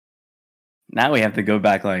 now we have to go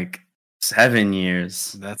back like 7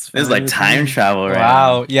 years. This is like time travel, right?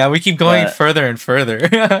 Wow, yeah, we keep going further and further.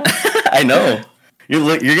 I know.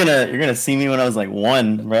 You're gonna see me when I was like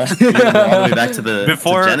 1, bro. You're gonna go all the way back to to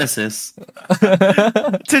Genesis.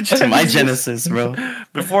 to my Genesis, bro.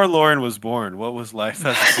 Before Lauren was born, what was life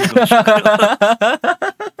as a single child?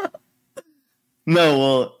 No,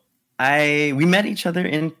 well, we met each other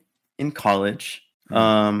in college.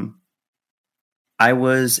 I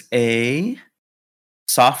was a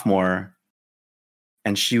sophomore,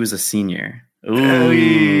 and she was a senior.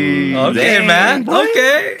 Ooh, okay, man.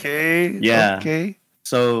 Okay. Yeah. Okay.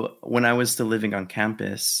 So when I was still living on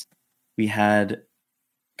campus, we had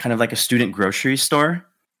kind of like a student grocery store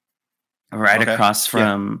right across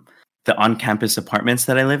from the on-campus apartments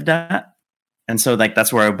that I lived at. And so like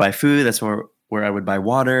that's where I would buy food. That's where I would buy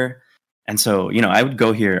water. And so, I would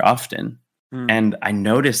go here often. And I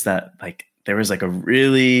noticed that like there was like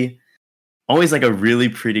always like a really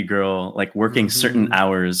pretty girl like working certain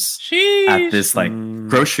hours at this like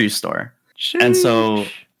grocery store. And so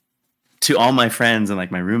to all my friends and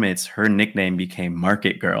like my roommates, her nickname became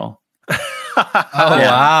Market Girl.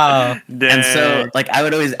 Wow. Dang. And so like I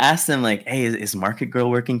would always ask them like, hey, is Market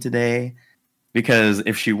Girl working today? Because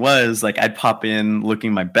if she was, like I'd pop in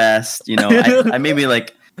looking my best, I maybe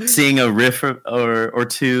like sing a riff or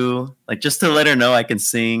two, like just to let her know I can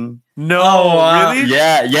sing. No, really?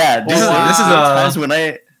 Yeah. This is times when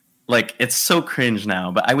I like it's so cringe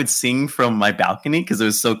now, but I would sing from my balcony because it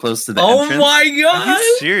was so close to the entrance. Oh my god! Are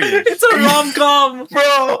you serious? It's a rom-com,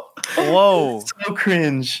 bro. Whoa, so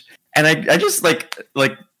cringe. And I just like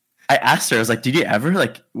I asked her, I was like, did you ever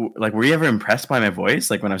like were you ever impressed by my voice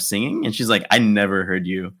like when I was singing? And she's like, I never heard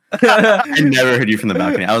you. I never heard you from the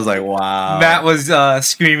balcony. I was like, wow. Matt was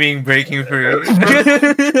screaming, breaking free. I was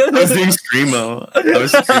doing screamo.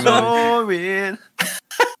 Oh man.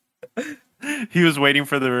 He was waiting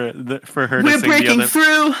for for her to sing breaking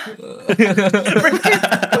through.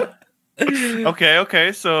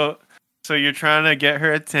 Okay. So you're trying to get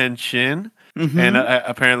her attention, and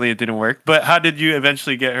apparently it didn't work. But how did you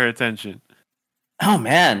eventually get her attention? Oh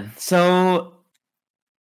man! So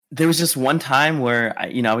there was just one time where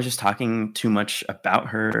I was just talking too much about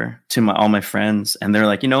her to all my friends, and they're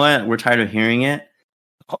like, you know what? We're tired of hearing it.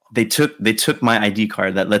 They took my ID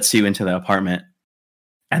card that lets you into the apartment.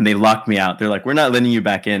 And they locked me out. They're like, we're not letting you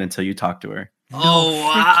back in until you talk to her. Oh,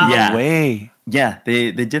 wow. Yeah. Way. Yeah,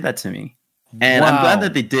 they did that to me. And I'm glad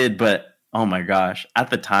that they did, but oh my gosh. At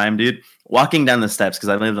the time, dude, walking down the steps, because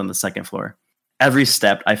I lived on the second floor, every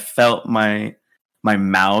step I felt my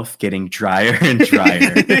mouth getting drier and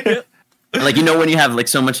drier. Like, when you have like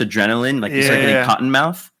so much adrenaline, like you start getting cotton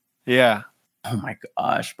mouth. Yeah. Oh my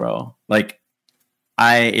gosh, bro. Like,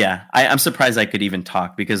 I'm surprised I could even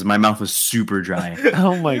talk because my mouth was super dry.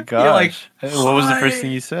 Oh my gosh. Like, what was the first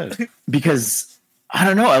thing you said? Because I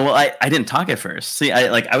don't know. I didn't talk at first. See,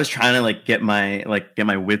 I was trying to get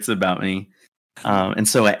my wits about me. And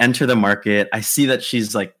so I enter the market. I see that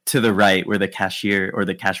she's like to the right where the cashier or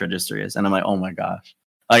the cash register is. And I'm like, oh my gosh.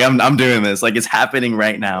 Like I'm doing this. Like it's happening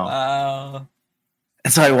right now. Wow.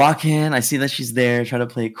 And so I walk in, I see that she's there, try to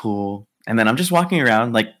play it cool. And then I'm just walking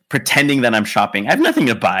around, like pretending that I'm shopping. I have nothing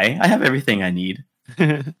to buy. I have everything I need.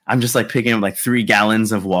 I'm just like picking up like 3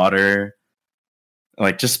 gallons of water,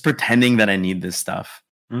 like just pretending that I need this stuff.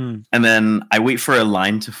 And then I wait for a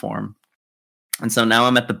line to form. And so now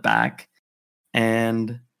I'm at the back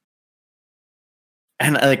and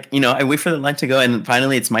I wait for the line to go. And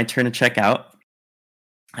finally it's my turn to check out.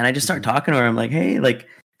 And I just start talking to her. I'm like, hey, like,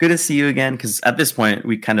 good to see you again. Because at this point,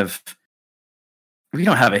 we don't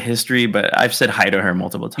have a history, but I've said hi to her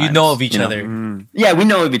multiple times. You know of each other. Yeah, we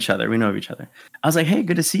know of each other. I was like, hey,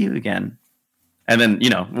 good to see you again. And then,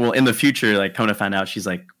 in the future, like, come to find out, she's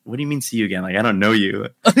like, what do you mean see you again? Like, I don't know you.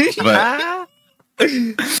 But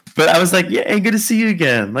I was like, yeah, hey, good to see you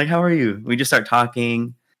again. Like, how are you? We just start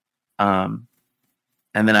talking. And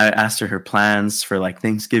then I asked her plans for like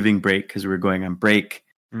Thanksgiving break because we were going on break.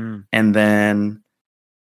 And then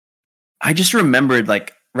I just remembered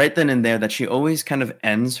like right then and there that she always kind of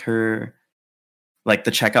ends her like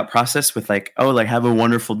the checkout process with like, oh, like have a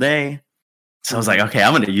wonderful day. So I was like, okay,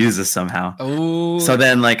 I'm going to use this somehow. Oh, so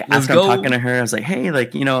then like after I'm talking to her, I was like, hey,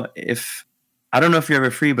 like, if I don't know if you're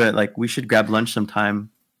ever free, but like we should grab lunch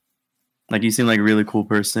sometime. Like you seem like a really cool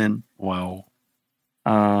person. Wow.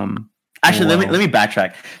 Actually, let me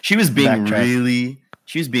backtrack. She was being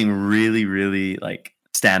really, really like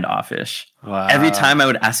standoffish. Wow. Every time I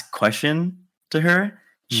would ask a question to her,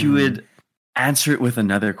 she would answer it with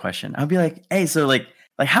another question. I'd be like, hey, so like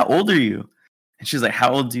how old are you? And she's like,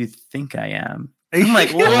 how old do you think I am? I'm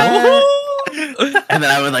like, what? And then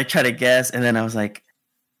I would like try to guess. And then I was like,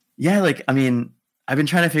 yeah, like, I mean, I've been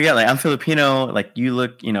trying to figure out, like, I'm Filipino, like you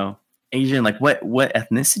look, Asian, like what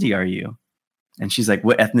ethnicity are you? And she's like,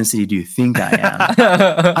 what ethnicity do you think I am?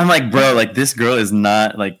 I'm like, bro, like this girl is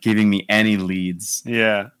not like giving me any leads.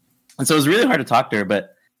 Yeah. And so it was really hard to talk to her,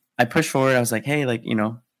 but I pushed forward. I was like, hey, like,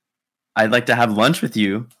 I'd like to have lunch with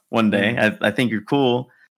you one day. I think you're cool.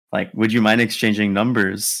 Like, would you mind exchanging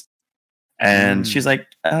numbers? And she's like,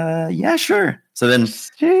 yeah, sure. So then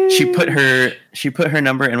she put her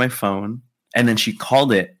number in my phone and then she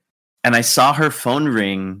called it. And I saw her phone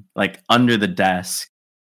ring like under the desk.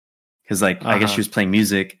 Cause like, I guess she was playing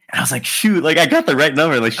music and I was like, shoot, like I got the right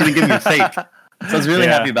number. Like she didn't give me a fake. So I was really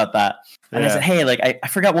happy about that. And I said, hey, like I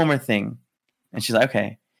forgot one more thing. And she's like,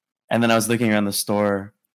 okay. And then I was looking around the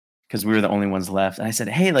store because we were the only ones left. And I said,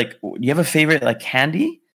 hey, like, do you have a favorite like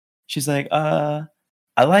candy? She's like, I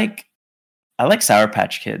like Sour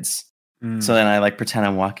Patch Kids. So then I like pretend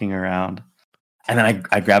I'm walking around. And then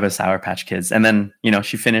I grab a Sour Patch Kids. And then,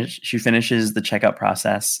 she finishes the checkout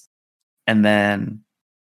process. And then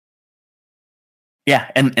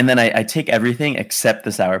and then I take everything except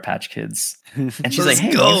the Sour Patch Kids. And she's like,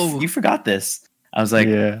 hey, you forgot this. I was like,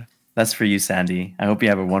 yeah, that's for you, Sandy. I hope you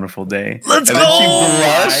have a wonderful day. Let's and go!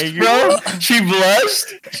 Then she blushed, bro. She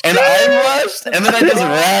blushed, and I blushed, and then I just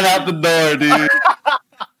ran out the door, dude.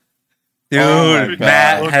 Dude,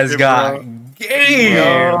 Matt has got game.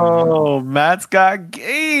 Yo, Matt's got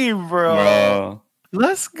game, bro.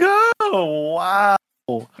 Let's go. Wow.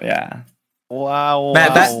 Yeah. Wow.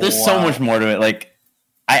 Matt, there's so much more to it. Like,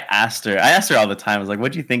 I asked her all the time. I was like,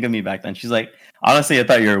 what'd you think of me back then? She's like, honestly, I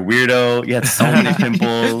thought you were a weirdo. You had so many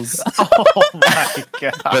pimples. Oh my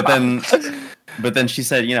god. But then she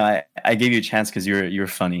said, I gave you a chance because you were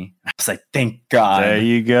funny. I was like, thank God. There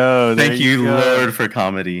you go. Thank you, Lord, for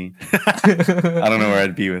comedy. I don't know where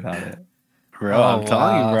I'd be without it. Bro, I'm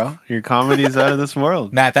telling you, bro. Your comedy is out of this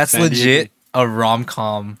world. Matt, that's legit a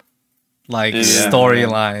rom-com like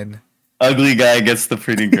storyline. Ugly guy gets the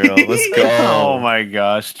pretty girl. Let's go. Oh my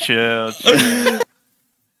gosh, chill.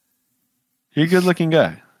 You're a good looking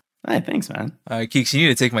guy. Hey, thanks, man. Keeks, you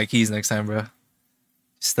need to take my keys next time, bro.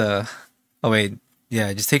 Just oh wait,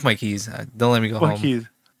 yeah, just take my keys. Don't let me go home. Keys?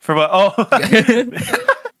 For what? Oh,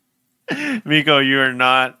 Miko, you're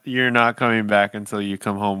not coming back until you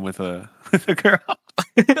come home with a girl.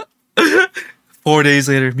 4 days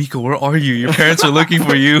later, Miko, where are you? Your parents are looking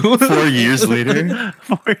for you. 4 years later.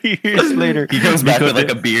 4 years later, he comes back with like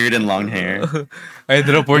a beard and long hair. I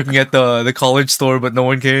ended up working at the college store, but no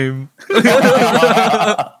one came.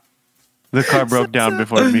 The car broke down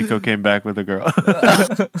before Miko came back with a girl.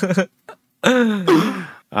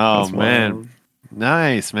 Oh man,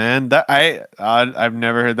 nice man. That I've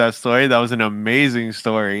never heard that story. That was an amazing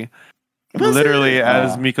story. Literally,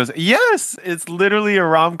 as Miko's. Yes, it's literally a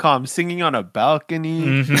rom-com. Singing on a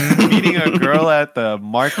balcony, meeting a girl at the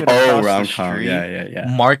market. Oh, rom-com. Yeah.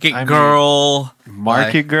 Market girl.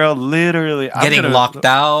 Literally getting locked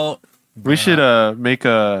out. We should make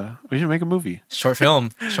a movie. Short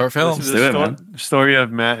film. Let's do it, man. Story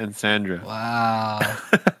of Matt and Sandra. Wow.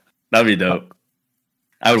 That'd be dope.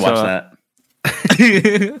 I would watch that.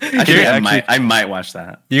 Actually, I might watch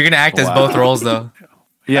that. You're gonna act as both roles though.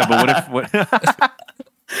 Yeah, but what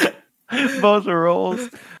if both roles?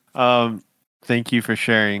 Thank you for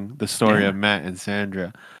sharing the story of Matt and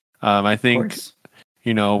Sandra. I think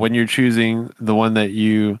when you're choosing the one that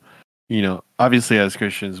you obviously as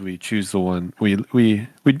Christians we choose the one we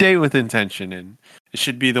date with intention, and it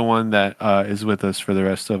should be the one that is with us for the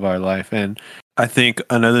rest of our life. And I think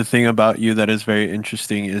another thing about you that is very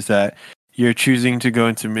interesting is that you're choosing to go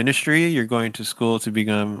into ministry. You're going to school to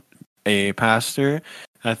become a pastor.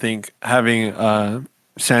 I think having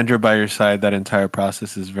Sandra by your side that entire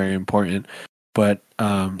process is very important. But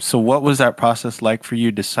so what was that process like for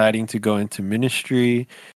you deciding to go into ministry?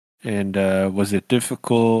 And was it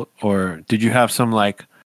difficult, or did you have some like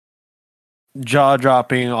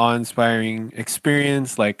jaw-dropping, awe-inspiring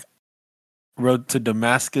experience, like Road to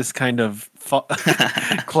Damascus kind of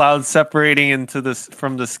clouds separating into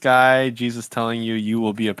from the sky, Jesus telling you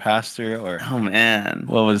will be a pastor? Or oh man,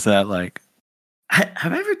 what was that like?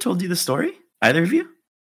 Have I ever told you the story? Either of you?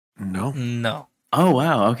 No. Oh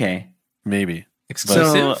wow. Okay. Maybe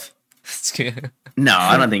exclusive. No,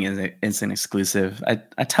 I don't think it's an exclusive.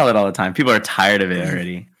 I tell it all the time. People are tired of it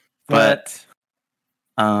already. But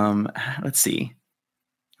let's see.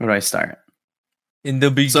 Where do I start? In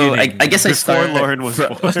the beginning. So I guess I start Lauren was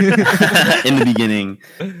born. in the beginning.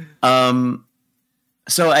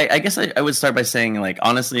 So I guess I would start by saying, like,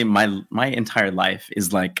 honestly, my entire life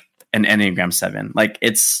is like an Enneagram 7. Like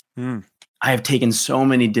I have taken so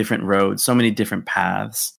many different roads, so many different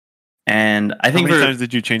paths. And I think how many times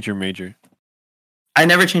did you change your major? I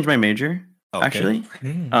never changed my major, actually.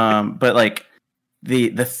 But like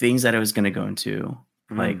the things that I was going to go into,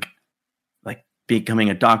 like becoming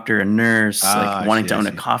a doctor, a nurse, like wanting to own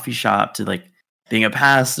a coffee shop, to like being a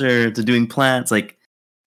pastor, to doing plants. Like,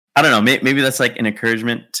 I don't know, maybe that's like an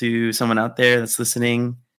encouragement to someone out there that's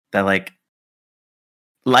listening, that like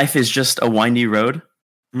life is just a windy road.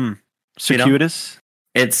 Circuitous. You know?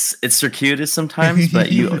 It's circuitous sometimes,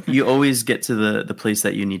 but you always get to the place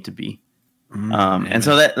that you need to be. And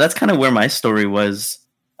so that's kind of where my story was.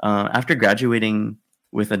 After graduating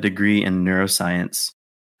with a degree in neuroscience,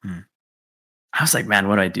 I was like, man,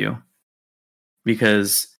 what do I do?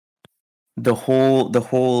 Because the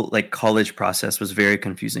whole like college process was very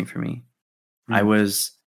confusing for me. I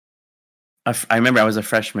remember I was a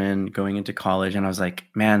freshman going into college, and I was like,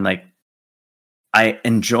 man, like I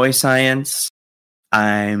enjoy science.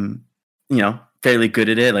 I'm, fairly good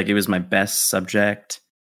at it. Like it was my best subject,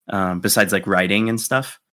 besides like writing and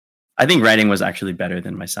stuff. I think writing was actually better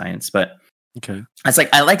than my science, but okay. It's like,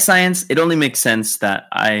 I like science. It only makes sense that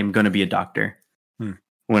I'm going to be a doctor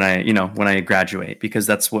when I graduate, because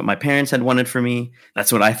that's what my parents had wanted for me.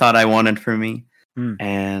 That's what I thought I wanted for me.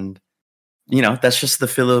 And, that's just the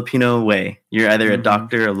Filipino way. You're either a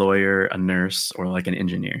doctor, a lawyer, a nurse, or like an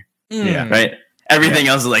engineer. Yeah. Right. Everything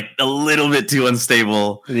else is like a little bit too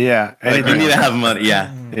unstable. Yeah. Like you need to have money.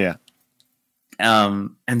 Yeah. Yeah.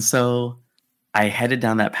 And so I headed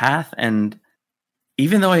down that path, and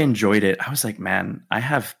even though I enjoyed it, I was like, man, I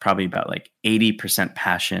have probably about like 80%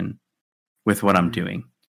 passion with what I'm doing.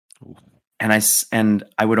 And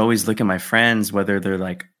I would always look at my friends, whether they're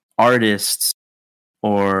like artists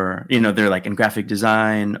or, they're like in graphic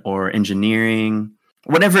design or engineering,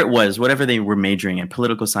 whatever it was, whatever they were majoring in,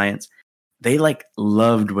 political science. They like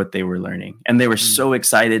loved what they were learning, and they were so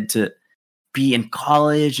excited to be in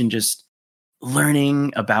college and just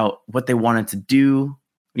learning about what they wanted to do,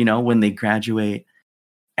 when they graduate.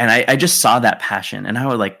 And I just saw that passion, and I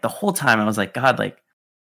was like, the whole time I was like, God, like,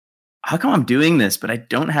 how come I'm doing this, but I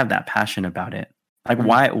don't have that passion about it? Like,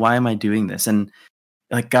 why am I doing this? And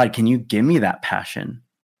like, God, can you give me that passion?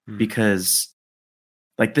 Because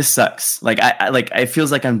like, this sucks. Like, I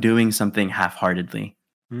feels like I'm doing something half-heartedly,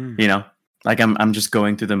 like I'm just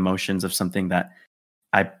going through the motions of something that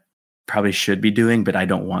I probably should be doing, but I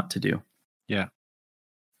don't want to do. Yeah.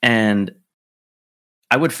 And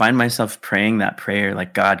I would find myself praying that prayer,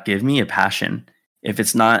 like, God, give me a passion. If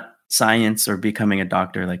it's not science or becoming a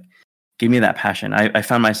doctor, like, give me that passion. I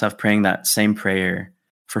found myself praying that same prayer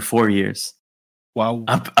for 4 years. Wow.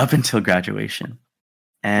 Up until graduation.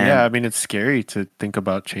 And yeah, I mean, it's scary to think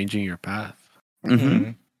about changing your path.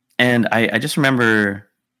 And I just remember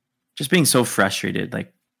just being so frustrated.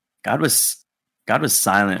 Like, God was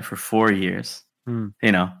silent for 4 years,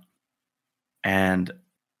 and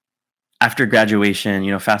after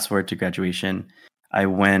graduation, fast forward to graduation, I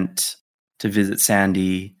went to visit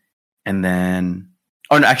Sandy, and then,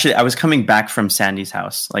 actually, I was coming back from Sandy's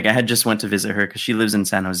house. Like, I had just went to visit her because she lives in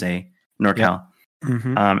San Jose, NorCal.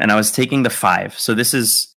 And I was taking the 5. So this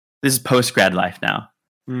is post grad life now,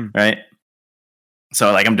 right?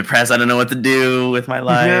 So like, I'm depressed. I don't know what to do with my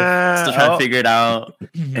life. Still trying to figure it out.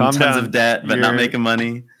 In tons of debt, but not making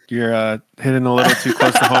money. You're hitting a little too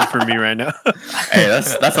close to home for me right now. Hey,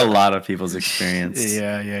 that's a lot of people's experience.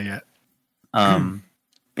 Yeah.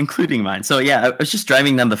 Including mine. So yeah, I was just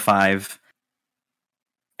driving down the 5,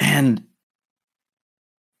 And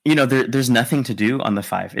there's nothing to do on the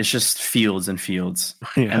 5. It's just fields and fields.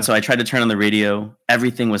 Yeah. And so I tried to turn on the radio.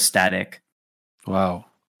 Everything was static. Wow.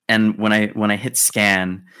 And when I hit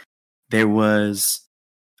scan, there was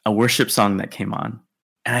a worship song that came on.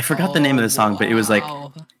 And I forgot the name of the song, but it was like,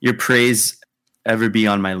 "Your praise ever be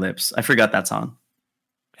on my lips." I forgot that song.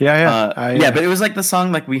 Yeah. But it was like the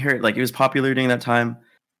song like we heard, like it was popular during that time.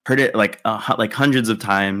 Heard it like hundreds of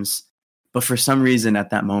times. But for some reason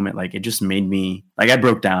at that moment, like it just made me, like I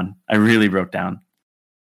broke down. I really broke down.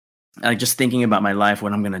 Like just thinking about my life,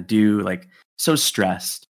 what I'm going to do, like so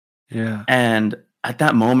stressed. Yeah. And at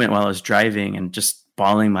that moment while I was driving and just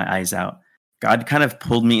bawling my eyes out, God kind of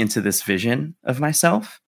pulled me into this vision of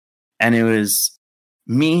myself. And it was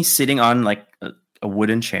me sitting on like a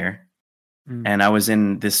wooden chair. And I was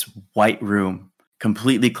in this white room,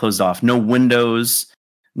 completely closed off. No windows,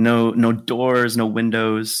 no doors, no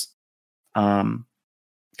windows. Kind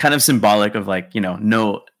of symbolic of like,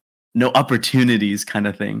 no opportunities kind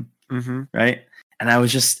of thing. Mm-hmm. Right. And it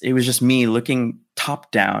was just me looking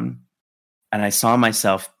top down, and I saw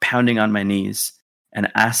myself pounding on my knees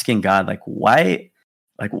and asking God, like, why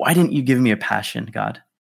didn't you give me a passion, God?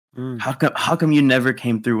 How come you never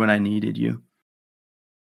came through when I needed you?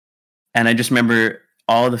 And I just remember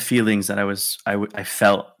all the feelings that I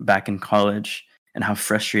felt back in college and how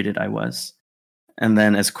frustrated I was. And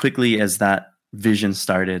then as quickly as that vision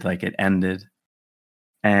started, like it ended.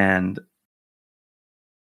 And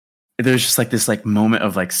there was just like this like moment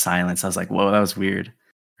of like silence. I was like, whoa, that was weird.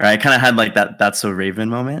 Right? I kind of had like that's so Raven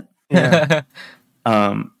moment. Yeah.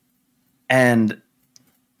 And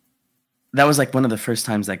that was like one of the first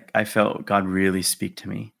times like I felt God really speak to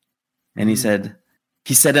me. And he said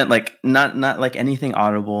it like not like anything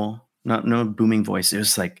audible, no booming voice. It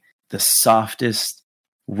was like the softest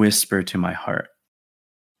whisper to my heart.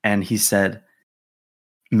 And he said,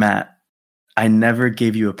 "Matt, I never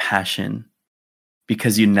gave you a passion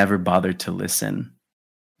because you never bothered to listen."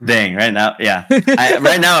 Dang, right now, yeah.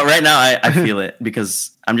 Right now, I feel it because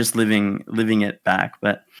I'm just living it back.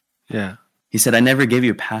 But yeah, he said, "I never gave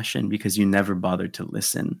you a passion because you never bothered to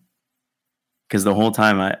listen." Because the whole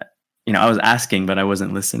time I was asking, but I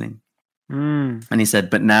wasn't listening. And he said,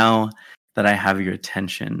 "But now that I have your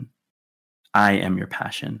attention, I am your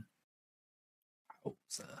passion."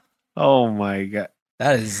 Oh my God.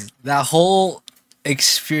 That whole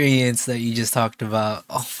experience that you just talked about.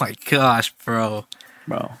 Oh my gosh, bro.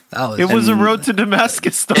 It was a road to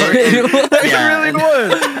Damascus story. It really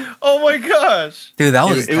was. Oh my gosh. Dude,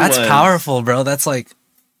 that's powerful, bro. That's like,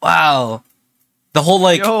 wow. The whole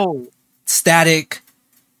like static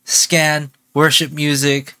scan, worship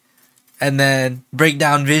music, and then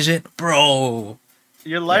breakdown vision. Bro.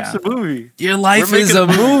 Your life's a movie. Your life is a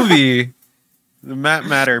movie. The Matt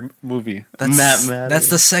Matter movie. That's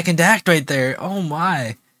the second act right there. Oh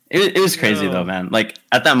my. It was crazy though, man. Like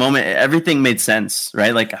at that moment, everything made sense,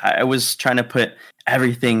 right? Like I was trying to put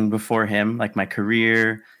everything before him, like my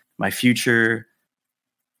career, my future,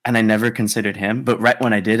 and I never considered him. But right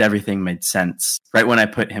when I did, everything made sense. Right when I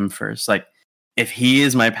put him first, like if he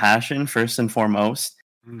is my passion first and foremost,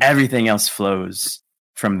 everything else flows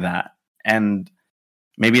from that. And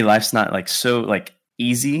maybe life's not like so like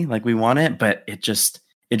easy like we want it, but it just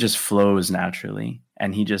flows naturally.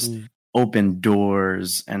 And he just opened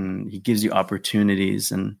doors and he gives you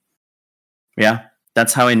opportunities. And yeah,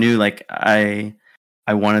 that's how I knew like I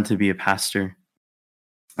wanted to be a pastor.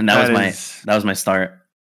 And that was my start.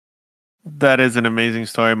 That is an amazing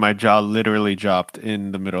story. My jaw literally dropped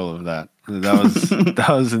in the middle of that. That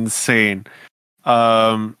was insane.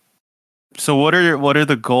 So what are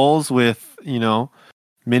the goals with,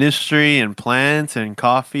 ministry and plants and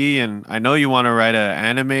coffee? And I know you want to write an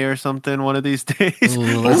anime or something one of these days.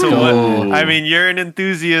 Ooh, let's go. I mean, you're an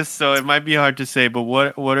enthusiast, so it might be hard to say, but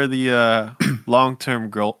what are the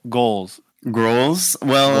long-term goals? Goals?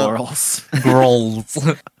 Well, goals.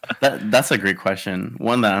 That's a great question.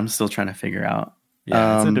 One that I'm still trying to figure out.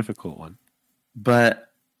 Yeah, it's a difficult one. But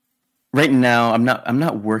right now, I'm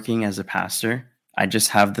not working as a pastor. I just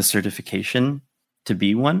have the certification to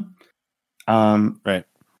be one. Right.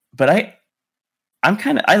 But I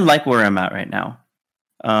like where I'm at right now.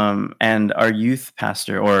 And our youth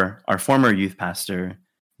pastor, or our former youth pastor,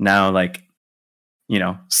 now like,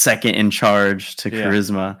 second in charge to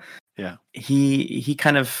Charisma. Yeah. He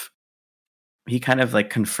kind of like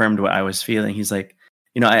confirmed what I was feeling. He's like,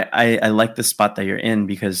 I like the spot that you're in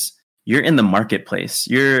because you're in the marketplace.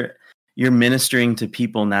 You're ministering to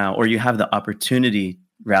people now, or you have the opportunity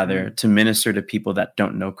rather to minister to people that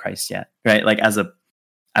don't know Christ yet, right? Like as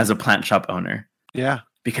a plant shop owner. Yeah.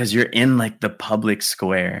 Because you're in like the public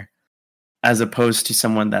square as opposed to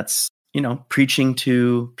someone that's, preaching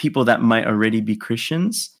to people that might already be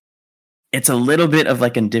Christians, it's a little bit of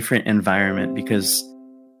like a different environment because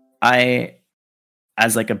I,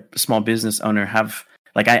 as like a small business owner, have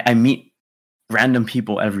like I meet random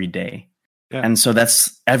people every day. Yeah. And so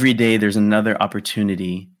that's every day there's another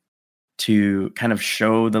opportunity to kind of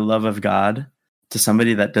show the love of God to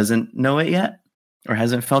somebody that doesn't know it yet or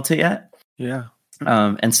hasn't felt it yet. Yeah.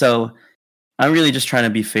 And so I'm really just trying to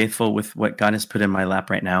be faithful with what God has put in my lap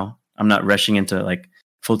right now. I'm not rushing into like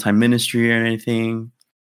full-time ministry or anything.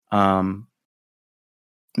 My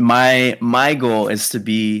goal is to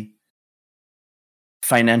be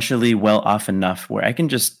financially well off enough where I can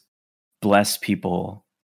just bless people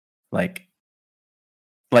like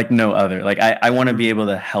no other. Like I want to be able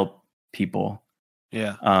to help people.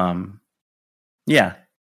 Yeah. Yeah.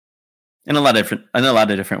 In a lot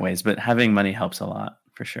of different ways, but having money helps a lot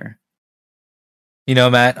for sure.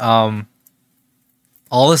 Matt,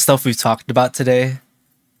 all the stuff we've talked about today,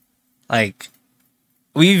 like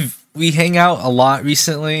we hang out a lot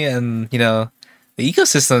recently, and the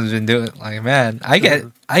ecosystem's been doing, like, man, I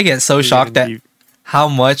get so shocked at how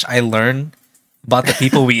much I learn about the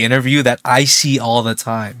people we interview that I see all the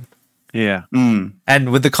time. Yeah.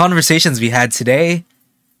 And with the conversations we had today,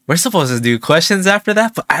 we're supposed to do questions after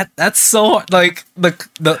that, but that's so like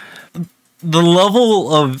the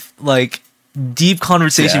level of like deep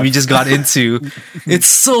conversation we just got into. It's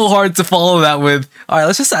so hard to follow that with, all right,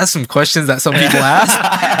 let's just ask some questions that some people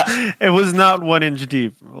ask. It was not 1 inch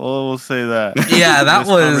deep. We'll say that. Yeah, that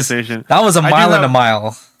was a mile and a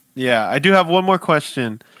mile. Yeah, I do have one more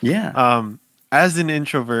question. Yeah. As an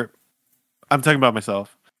introvert, I'm talking about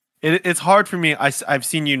myself. It's hard for me. I've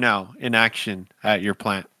seen you now in action at your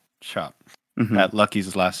plant shop at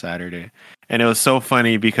Lucky's last Saturday. And it was so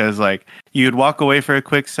funny because like you'd walk away for a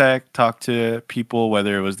quick sec, talk to people,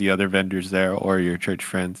 whether it was the other vendors there or your church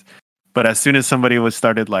friends. But as soon as somebody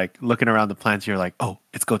started like looking around the plants, you're like, oh,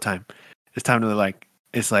 it's go time. It's time to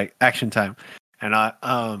it's like action time. And I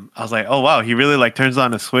was like, oh wow, he really like turns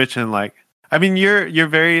on a switch and like, I mean, you're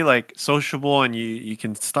very like sociable and you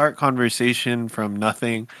can start conversation from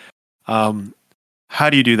nothing. How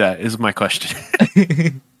do you do that is my question.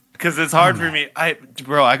 Because it's hard for me. I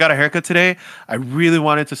got a haircut today. I really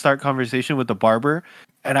wanted to start conversation with the barber,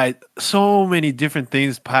 and so many different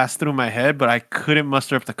things passed through my head, but I couldn't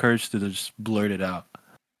muster up the courage to just blurt it out.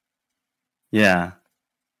 Yeah,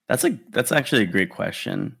 that's actually a great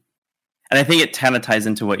question, and I think it kind of ties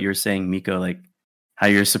into what you were saying, Miko, like how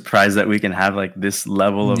you're surprised that we can have like this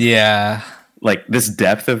level of like this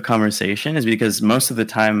depth of conversation is because most of the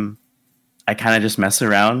time I kind of just mess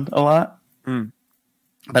around a lot.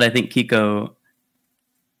 But I think Kiko,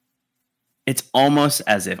 it's almost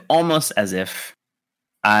as if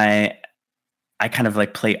I kind of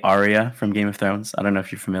like play Arya from Game of Thrones. I don't know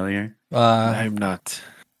if you're familiar. I'm not.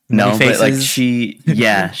 No, but like she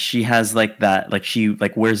has like that, like she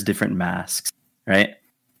like wears different masks, right?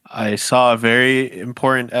 I saw a very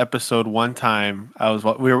important episode one time.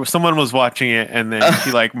 Someone was watching it, and then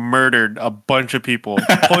she like murdered a bunch of people,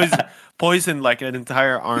 poisoned like an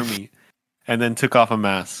entire army. And then took off a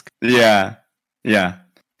mask. Yeah.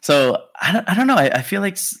 So I don't know. I feel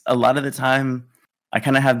like a lot of the time I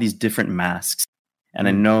kind of have these different masks, and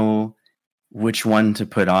I know which one to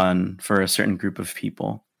put on for a certain group of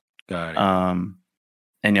people. Got it.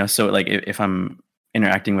 And so like if I'm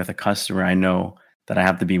interacting with a customer, I know that I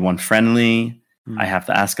have to be friendly. I have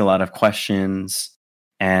to ask a lot of questions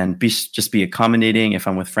and just be accommodating. If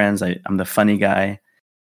I'm with friends, I'm the funny guy.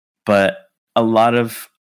 But a lot of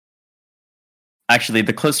actually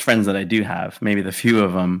the close friends that I do have, maybe the few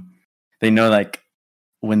of them, they know like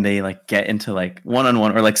when they like get into like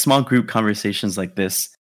one-on-one or like small group conversations like this,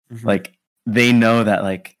 like they know that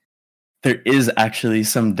like there is actually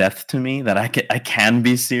some depth to me that I can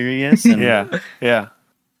be serious. And, yeah.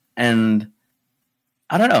 And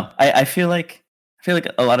I don't know. I feel like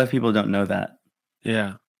a lot of people don't know that.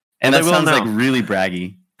 Yeah. And that sounds like really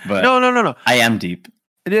braggy, but no. I am deep.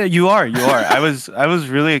 Yeah, you are. I was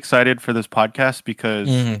really excited for this podcast because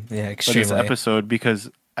extremely. For this episode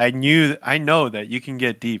because I know that you can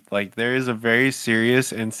get deep. Like there is a very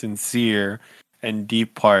serious and sincere and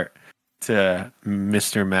deep part to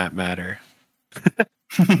Mr. Matt Matter.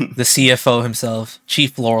 The CFO himself,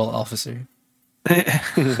 Chief Floral Officer.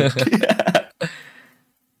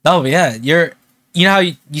 No, but yeah, you know how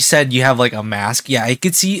you said you have like a mask? Yeah, I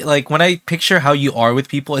could see like when I picture how you are with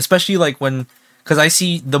people, especially like because I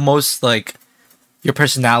see the most like your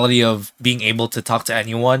personality of being able to talk to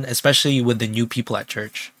anyone, especially with the new people at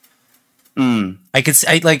church. I could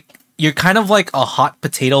see like you're kind of like a hot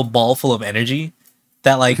potato ball full of energy,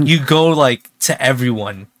 that like you go like to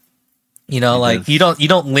everyone. You know, like you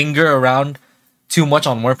don't linger around too much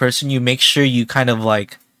on one person. You make sure you kind of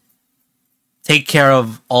like take care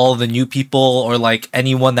of all the new people, or like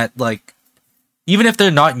anyone that like, even if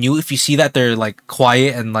they're not new, if you see that they're like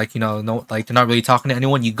quiet and like, you know, no, like they're not really talking to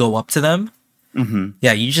anyone, you go up to them.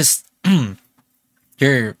 Yeah, you just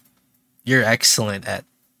you're excellent at,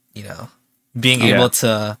 you know, being able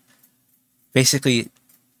to basically,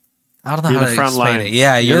 I don't know how to explain it.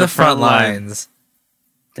 Yeah, you're the front lines.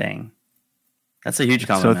 Dang. That's a huge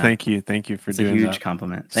compliment. So thank you for doing that. A huge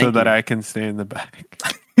compliment. So that I can stay in the back.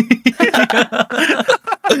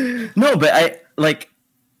 No, but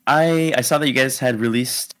I saw that you guys had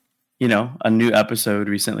released, you know, a new episode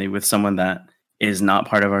recently with someone that is not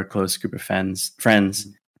part of our close group of friends.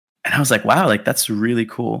 And I was like, wow, like that's really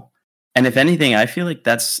cool. And if anything, I feel like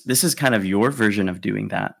this is kind of your version of doing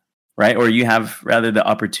that, right? Or you have rather the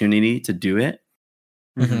opportunity to do it,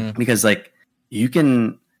 because like you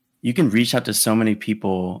can reach out to so many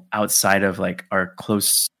people outside of like our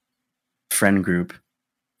close friend group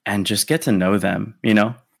and just get to know them, you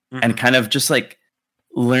know, and kind of just like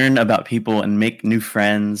learn about people and make new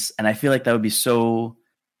friends. And I feel like that would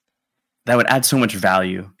add so much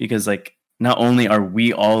value, because like not only are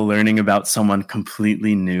we all learning about someone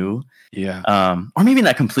completely new, or maybe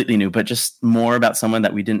not completely new, but just more about someone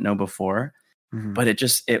that we didn't know before. But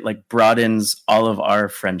it like broadens all of our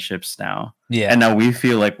friendships now. And now we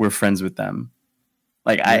feel like we're friends with them.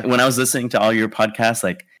 Like when I was listening to all your podcasts,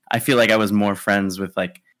 like I feel like I was more friends with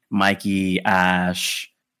like Mikey,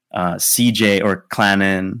 Ash, CJ, or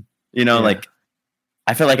Clannon, you know, like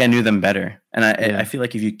I feel like I knew them better. And I feel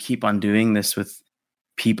like if you keep on doing this with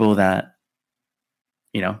people that,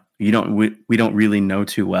 you know, we don't really know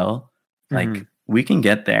too well, like we can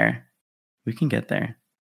get there. We can get there.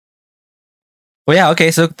 Well, yeah, okay,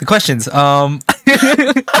 so the questions.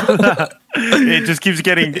 It just keeps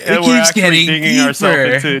getting, we're actually digging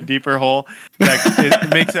ourselves into a deeper hole. It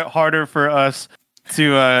makes it harder for us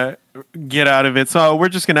to get out of it. So we're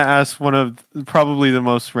just going to ask one of probably the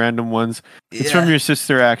most random ones. It's from your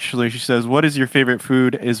sister, actually. She says, what is your favorite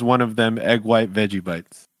food? Is one of them egg white veggie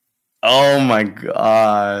bites? Oh my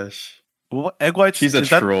gosh. What, egg whites? She's a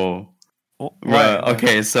troll. Right.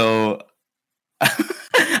 Okay, so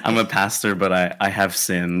I'm a pastor, but I have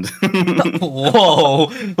sinned. Whoa.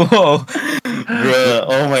 Bruh,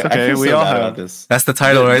 oh my! Okay, I feel so bad about this. That's the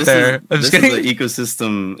title right there. This is the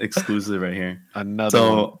ecosystem exclusive right here. Another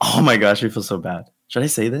one. Oh my gosh, I feel so bad. Should I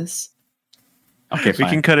say this? Okay, fine.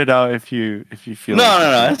 We can cut it out if you feel. No,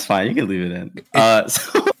 that's fine. You can leave it in.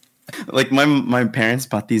 So, like my parents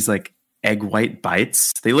bought these like egg white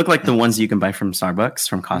bites. They look like the ones you can buy from Starbucks,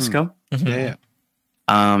 from Costco. Yeah.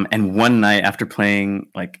 And one night after playing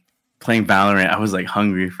Valorant, I was like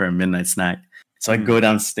hungry for a midnight snack. So I go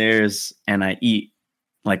downstairs and I eat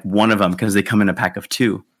like one of them, because they come in a pack of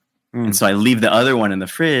 2. And so I leave the other one in the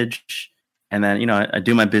fridge, and then, you know, I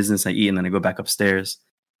do my business, I eat, and then I go back upstairs.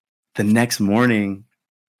 The next morning,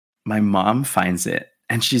 my mom finds it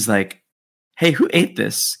and she's like, hey, who ate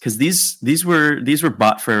this? Because these were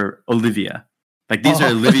bought for Olivia. Like these are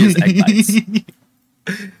Olivia's egg bites.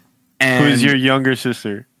 And who's your younger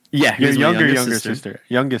sister? Yeah, your youngest sister.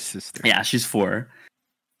 Yeah, she's 4.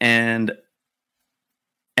 And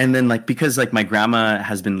then like, because like my grandma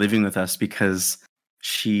has been living with us because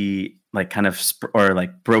she like kind of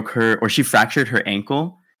she fractured her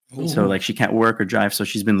ankle. Ooh. So like she can't work or drive, so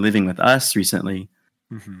she's been living with us recently.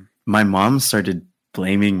 My mom started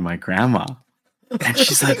blaming my grandma, and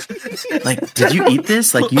she's like did you eat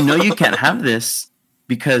this? Like, you know, you can't have this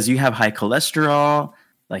because you have high cholesterol,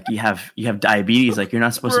 like you have diabetes, like you're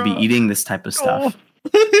not supposed to be eating this type of stuff.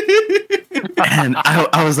 And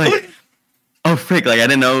I was like, oh frick, like I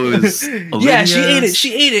didn't know it was Olivia's. Yeah, she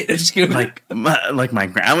ate it. Just kidding. Like my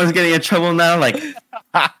grandma's getting in trouble now, like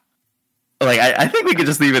I think we could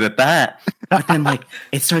just leave it at that. But then like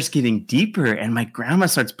it starts getting deeper, and my grandma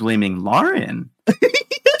starts blaming Lauren.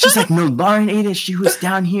 She's like, no, Lauren ate it. She was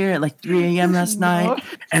down here at like 3 a.m. last night.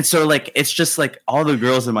 And so like it's just like all the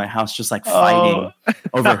girls in my house just like fighting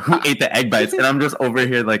over who ate the egg bites. And I'm just over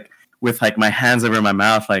here like with like my hands over my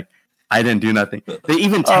mouth, like I didn't do nothing. They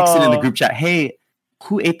even texted in the group chat, hey,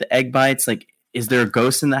 who ate the egg bites? Like, is there a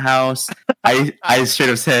ghost in the house? I straight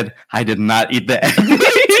up said, I did not eat the egg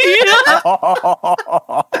bites.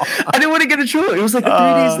 I didn't want to get in trouble. It was like 3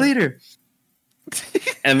 days later.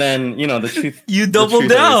 And then, you know, the truth. You doubled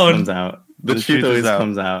down. Comes out. The truth always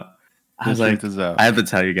comes out. I was like, I have to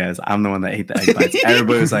tell you guys, I'm the one that ate the egg bites.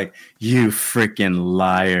 Everybody was like, you freaking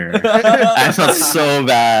liar. I felt so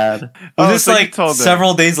bad. Was this like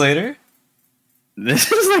several days later?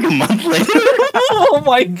 This is like a month later. Oh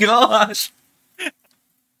my gosh.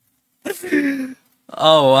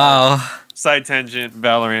 Oh wow. Side tangent,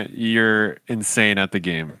 Valorant, you're insane at the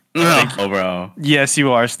game. Oh, bro. Yes,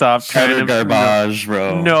 you are. Stop Trevor garbage,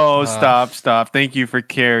 bro. No, stop. Thank you for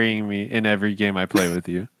carrying me in every game I play with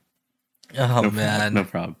you. Oh No man. no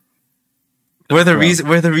problem. We're the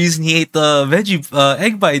reason he ate the veggie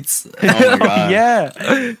egg bites. Oh my god.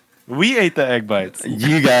 Yeah. We ate the egg bites.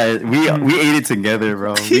 You guys, we ate it together,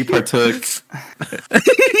 bro. We partook.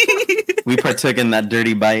 We partook in that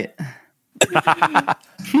dirty bite. That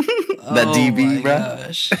DB, bro.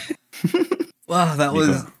 Gosh. Wow, that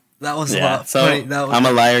was a lot. So Wait, that was... I'm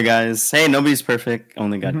a liar, guys. Hey, nobody's perfect.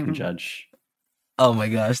 Only God can judge. Oh my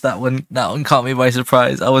gosh, that one caught me by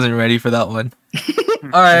surprise. I wasn't ready for that one.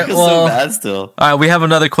 All right, It's well, so bad still. all right, we have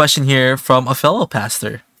another question here from a fellow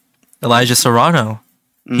pastor, Elijah Serrano.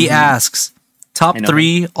 He asks, top I know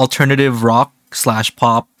 3 alternative rock /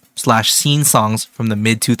 pop / scene songs from the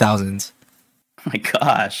mid 2000s. Oh my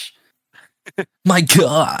gosh. My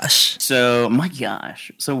gosh.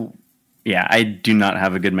 So yeah, I do not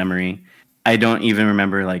have a good memory. I don't even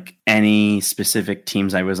remember like any specific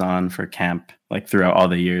teams I was on for camp like throughout all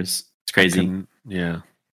the years. It's crazy. Yeah.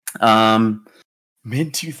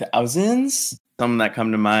 Mid 2000s, some that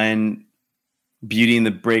come to mind, Beauty and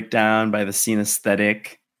the Breakdown by the Scene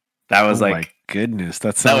Aesthetic. That was my goodness,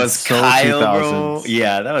 that was so Kyle, 2000s. bro.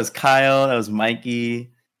 Yeah, that was Kyle. That was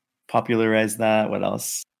Mikey. Popularized that. What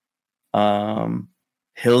else?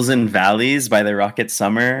 Hills and Valleys by the Rocket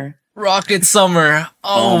Summer. Rocket Summer.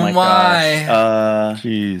 Oh, my. Gosh.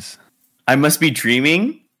 Jeez. I Must Be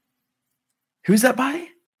Dreaming. Who's that by?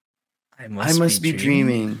 I Must Be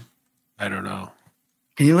Dreaming. I don't know.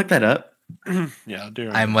 Can you look that up? Yeah, I'll do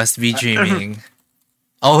it. I Must Be Dreaming.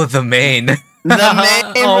 Oh, the main. The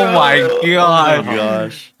Main, Oh my bro. god. Oh my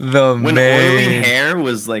gosh. The When oily main. hair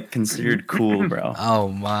was like considered cool, bro. Oh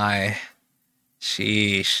my.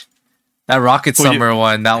 Sheesh. That Rocket Well, Summer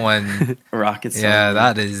one, that one. Rocket Summer. Yeah,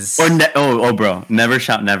 that is. Or bro, Never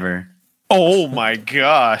Shout Never. Oh my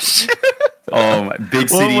gosh. Oh my, Big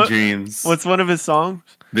City What- Dreams. What's one of his songs?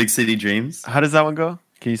 Big City Dreams? How does that one go?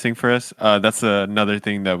 Can you sing for us? That's another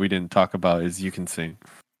thing that we didn't talk about is you can sing.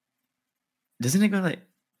 Doesn't it go like?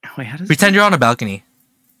 Wait, how does? Pretend you're on a balcony.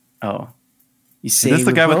 Oh, you say this the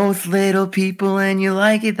we're guy with- both little people and you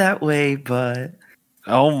like it that way, but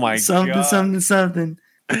Oh my something. god. Something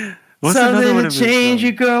What's another one to of his change. songs?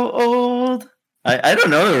 You grow old. I don't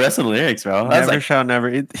know the rest of the lyrics, bro. I was Never like, shall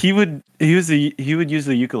never. He would use the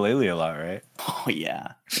ukulele a lot, right? oh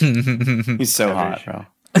yeah, he's so Never hot, bro.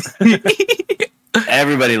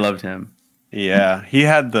 Everybody loved him. Yeah, he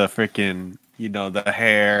had the freaking, the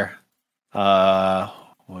hair.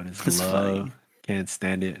 What is That's love? funny. Can't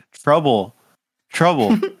stand it. Trouble.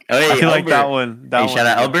 Oh, hey, I feel like that Albert. one. Hey, shout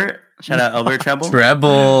out Albert. Shout out Albert Treble.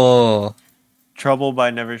 Rebel. Trouble by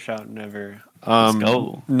Never Shout Never. Let's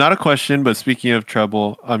go. Not a question, but speaking of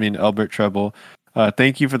Treble, Albert Treble.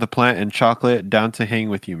 Thank you for the plant and chocolate. Down to hang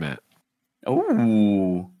with you, Matt.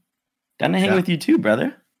 Oh, down to hang Yeah. with you too,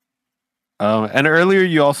 brother. And earlier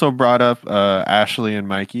you also brought up Ashley and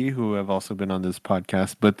Mikey, who have also been on this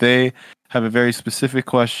podcast, but they have a very specific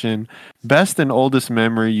question. Best and oldest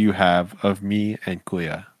memory you have of me and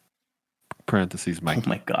Kuya? Parentheses, Mikey. Oh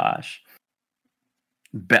my gosh.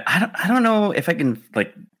 But I don't know if I can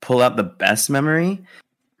like pull out the best memory,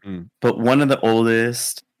 but one of the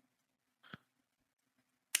oldest.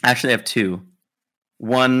 Actually, I have two.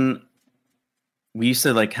 One, we used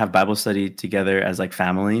to like have Bible study together as like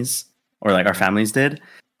families, or like our families did,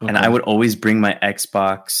 and I would always bring my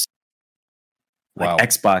Xbox. Like Wow.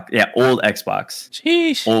 Xbox, yeah, old Xbox,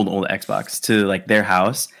 Sheesh. old Xbox to like their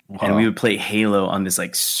house, and we Wow. would play Halo on this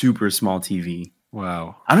like super small TV.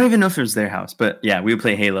 Wow. I don't even know if it was their house, but yeah, we would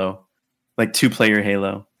play Halo, like 2-player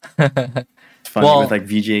Halo. It's funny Well- with like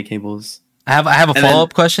VGA cables. I have a then- follow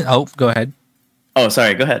up question. Oh, go ahead. Oh,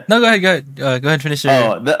 sorry, go ahead. No, go ahead. Go ahead. Finish your.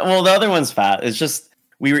 Oh, the other one's fat. It's just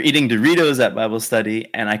we were eating Doritos at Bible study,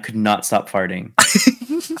 and I could not stop farting,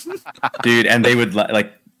 dude. And they would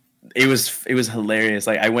like it was hilarious.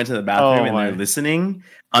 Like I went to the bathroom and they were listening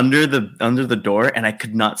under the door, and I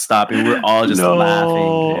could not stop. And we were all just laughing.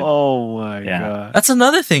 Dude. Oh my Yeah. god. That's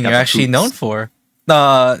another thing Got you're the actually poops. known for.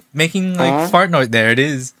 Making like Huh? fart noise. There it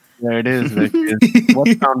is. There it is. What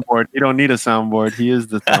soundboard? You don't need a soundboard. He is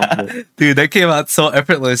the soundboard. Dude, that came out so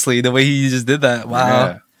effortlessly. The way he just did that. Wow.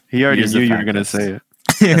 Yeah. He already Here's knew the you were gonna practice. say it.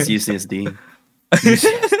 That's UCSD.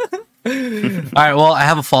 All right. Well, I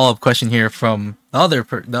have a follow up question here from the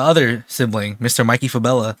other sibling, Mr. Mikey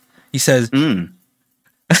Fabella. He says, Mm.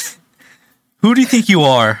 "Who do you think you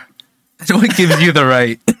are? And what gives you the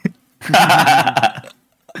right?"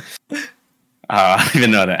 I don't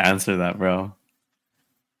even know how to answer that, bro.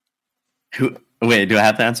 Who? Wait, do I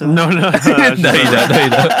have to answer that? No, No, you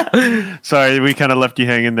don't. Sorry, we kind of left you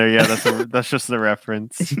hanging there. Yeah, that's just the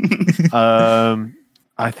reference.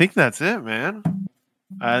 I think that's it, man.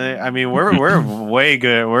 I mean, we're way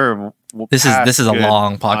good. This is a good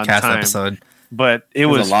long on podcast time, episode. but it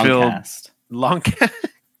was a long filled cast. long.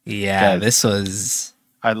 Yeah, Guys. this was.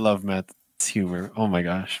 I love Matt's humor. Oh my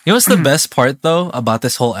gosh. You know what's the best part though about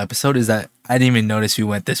this whole episode is that I didn't even notice we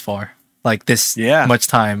went this far, like this much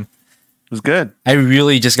time. It was good. I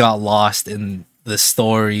really just got lost in the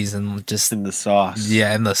stories and just In the sauce.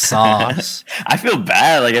 yeah, in the sauce. I feel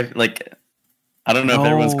bad. I don't know if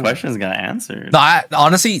everyone's question is gonna answer. No,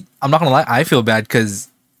 honestly, I'm not gonna lie. I feel bad because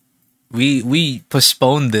we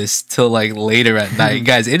postponed this till like later at night,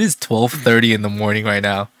 guys. It is 12:30 in the morning right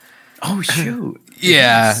now. Oh shoot!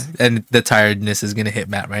 Yeah, and the tiredness is gonna hit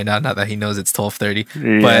Matt right now. Now that he knows it's 12:30.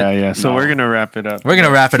 Yeah. So we're gonna wrap it up. We're gonna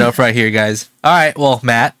wrap it up right here, guys. All right. Well,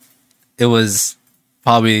 Matt, it was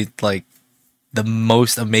probably like the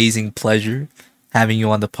most amazing pleasure having you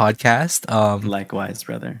on the podcast. Likewise,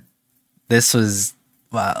 brother. This was,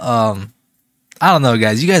 I don't know,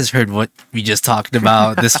 guys. You guys heard what we just talked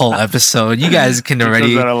about this whole episode. You guys can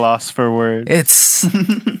already. At a loss for words.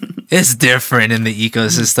 It's different in the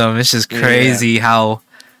ecosystem. It's just crazy how,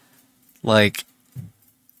 like,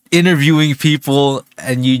 interviewing people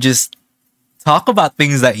and you just talk about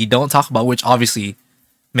things that you don't talk about, which obviously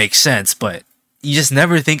makes sense, but you just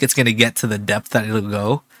never think it's gonna get to the depth that it'll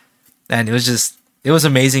go. And it was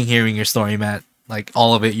amazing hearing your story, Matt. Like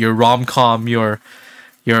all of it, your rom-com, your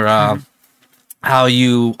how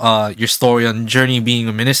you your story on journey being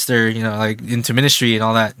a minister, you know, like into ministry and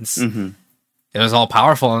all that. It was all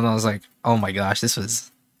powerful, and I was like, oh my gosh, this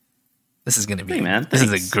is gonna be this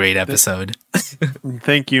is a great episode.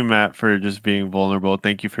 Thank you, Matt, for just being vulnerable.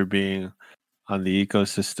 Thank you for being on the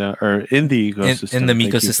ecosystem or in the ecosystem. In the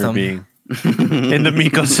Thank you for ecosystem. being in the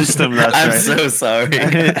ecosystem. That's I'm right. so sorry.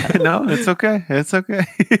 No, it's okay. It's okay.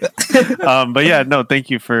 But yeah, no, thank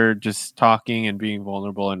you for just talking and being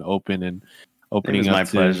vulnerable and open and opening up my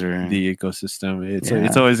to pleasure. the ecosystem.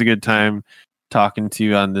 It's always a good time talking to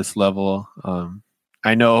you on this level.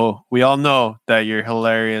 I know we all know that you're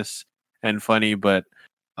hilarious and funny, but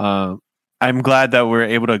I'm glad that we're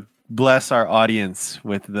able to bless our audience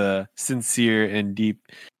with the sincere and deep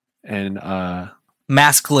and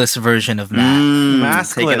Maskless version of Matt.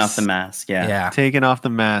 Taking off the mask. Yeah. taking off the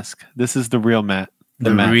mask. This is the real Matt.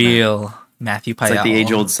 The Matt. Matthew Payal. It's like the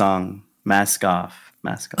age-old song, "Mask Off,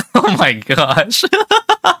 Mask Off." Oh my gosh.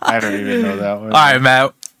 I don't even know that one. All right,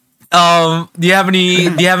 Matt. Do you have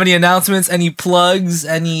any announcements, any plugs,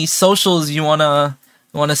 any socials you wanna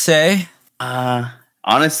say?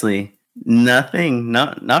 Honestly, nothing.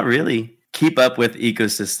 Not really. Keep up with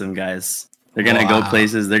ecosystem, guys. They're gonna go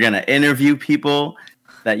places. They're gonna interview people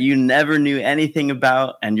that you never knew anything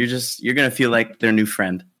about, and you're gonna feel like their new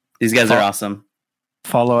friend. These guys are awesome.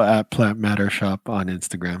 Follow at Plant Matter Shop on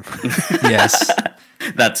Instagram. Yes.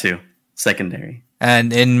 That too. Secondary.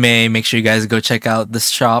 And in May, make sure you guys go check out this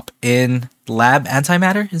shop in Lab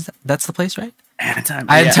Antimatter. That's the place, right?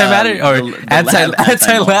 Antimatter or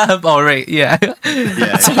Anti-Lab. Oh, right. Yeah.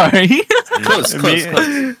 Sorry. Close.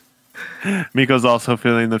 Miko's also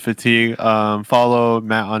feeling the fatigue. Follow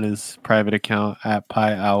Matt on his private account at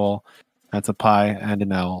Pie Owl. That's a pie and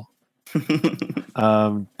an owl.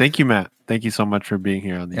 Thank you, Matt. Thank you so much for being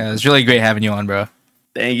here on the. Yeah, it was really great having you on, bro.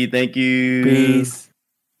 Thank you. Peace.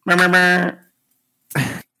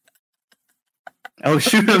 Oh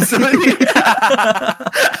shoot! I'm sorry.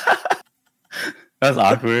 That's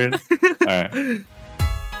awkward. All right.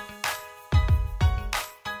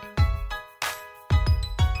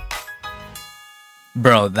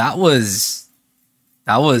 Bro, that was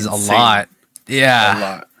a lot. Yeah. A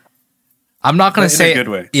lot. I'm not gonna In say a good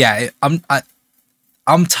way. Yeah,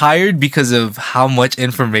 I'm tired because of how much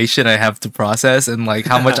information I have to process and like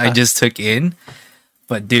how much I just took in.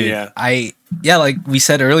 But dude, like we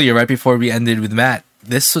said earlier, right before we ended with Matt,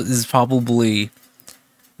 this is probably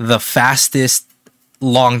the fastest,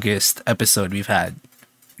 longest episode we've had.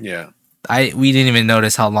 Yeah. We didn't even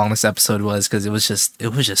notice how long this episode was because it was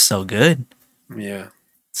just so good. Yeah.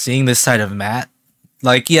 Seeing this side of Matt,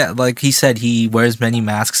 like he said, he wears many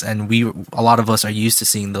masks, and a lot of us are used to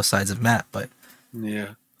seeing those sides of Matt. But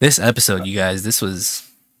yeah, this episode, you guys, this was.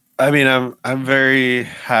 I mean, I'm very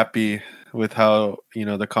happy with how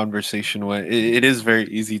the conversation went. It is very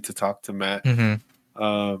easy to talk to Matt,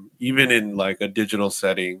 even in like a digital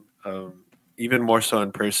setting, even more so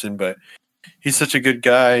in person. But he's such a good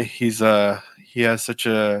guy. He has such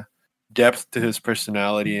a depth to his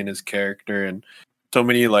personality and his character, and so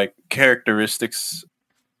many like characteristics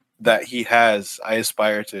that he has. I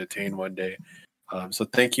aspire to attain one day. So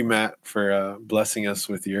thank you, Matt, for blessing us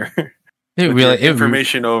with your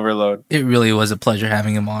information overload. It really was a pleasure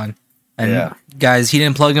having him on. And guys, he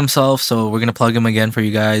didn't plug himself, so we're gonna plug him again for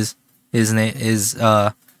you guys. His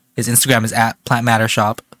Instagram is at Plant Matter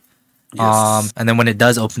Shop. Yes. And then when it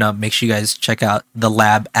does open up, make sure you guys check out the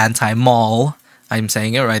Lab Anti Mall. I'm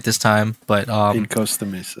saying it right this time, but in Costa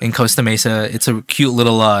Mesa. In Costa Mesa, it's a cute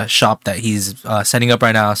little shop that he's setting up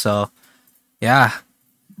right now. So, yeah,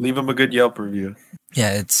 leave him a good Yelp review.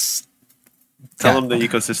 Yeah, tell him the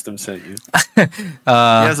ecosystem sent you. He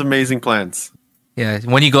has amazing plants. Yeah,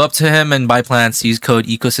 when you go up to him and buy plants, use code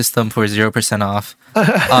ecosystem for 0% off.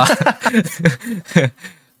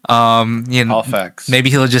 All facts. Maybe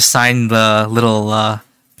he'll just sign the little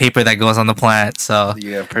paper that goes on the plant. So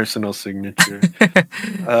yeah, personal signature.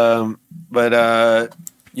 With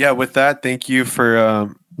that, thank you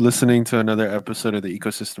for listening to another episode of the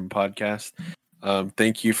Ecosystem Podcast.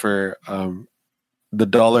 Thank you for the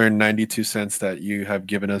 $1.92 that you have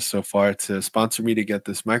given us so far to sponsor me to get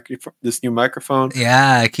this new microphone.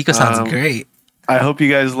 Yeah, Kiko sounds great. I hope you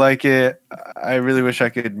guys like it. I really wish I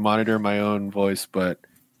could monitor my own voice, but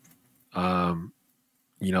let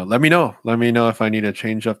me know. Let me know if I need to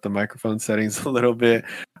change up the microphone settings a little bit.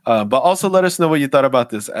 But also let us know what you thought about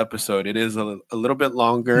this episode. It is a little bit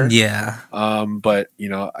longer. Yeah. But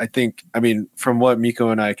I mean, from what Miko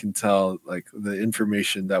and I can tell, like the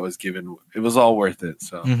information that was given, it was all worth it.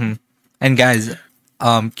 So. Mm-hmm. And guys,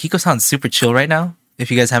 Kiko sounds super chill right now.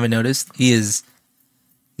 If you guys haven't noticed, he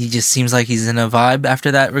just seems like he's in a vibe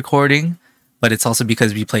after that recording. But it's also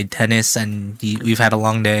because we played tennis and we've had a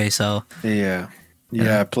long day. So yeah.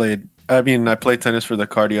 I played tennis for the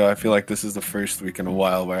cardio. I feel like this is the first week in a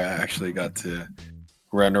while where I actually got to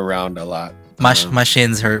run around a lot. My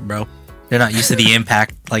shins hurt, bro. They're not used to the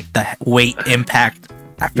impact, like the weight impact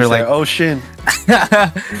after shin.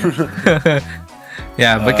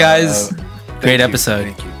 Yeah, but guys, great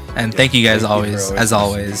episode. Thank you guys always, as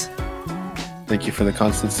always. Thank you for the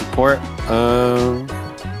constant support.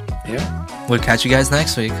 We'll catch you guys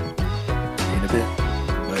next week. See you in a bit.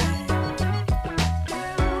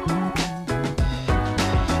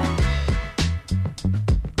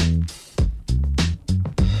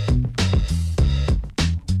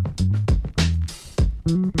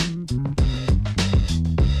 Bye.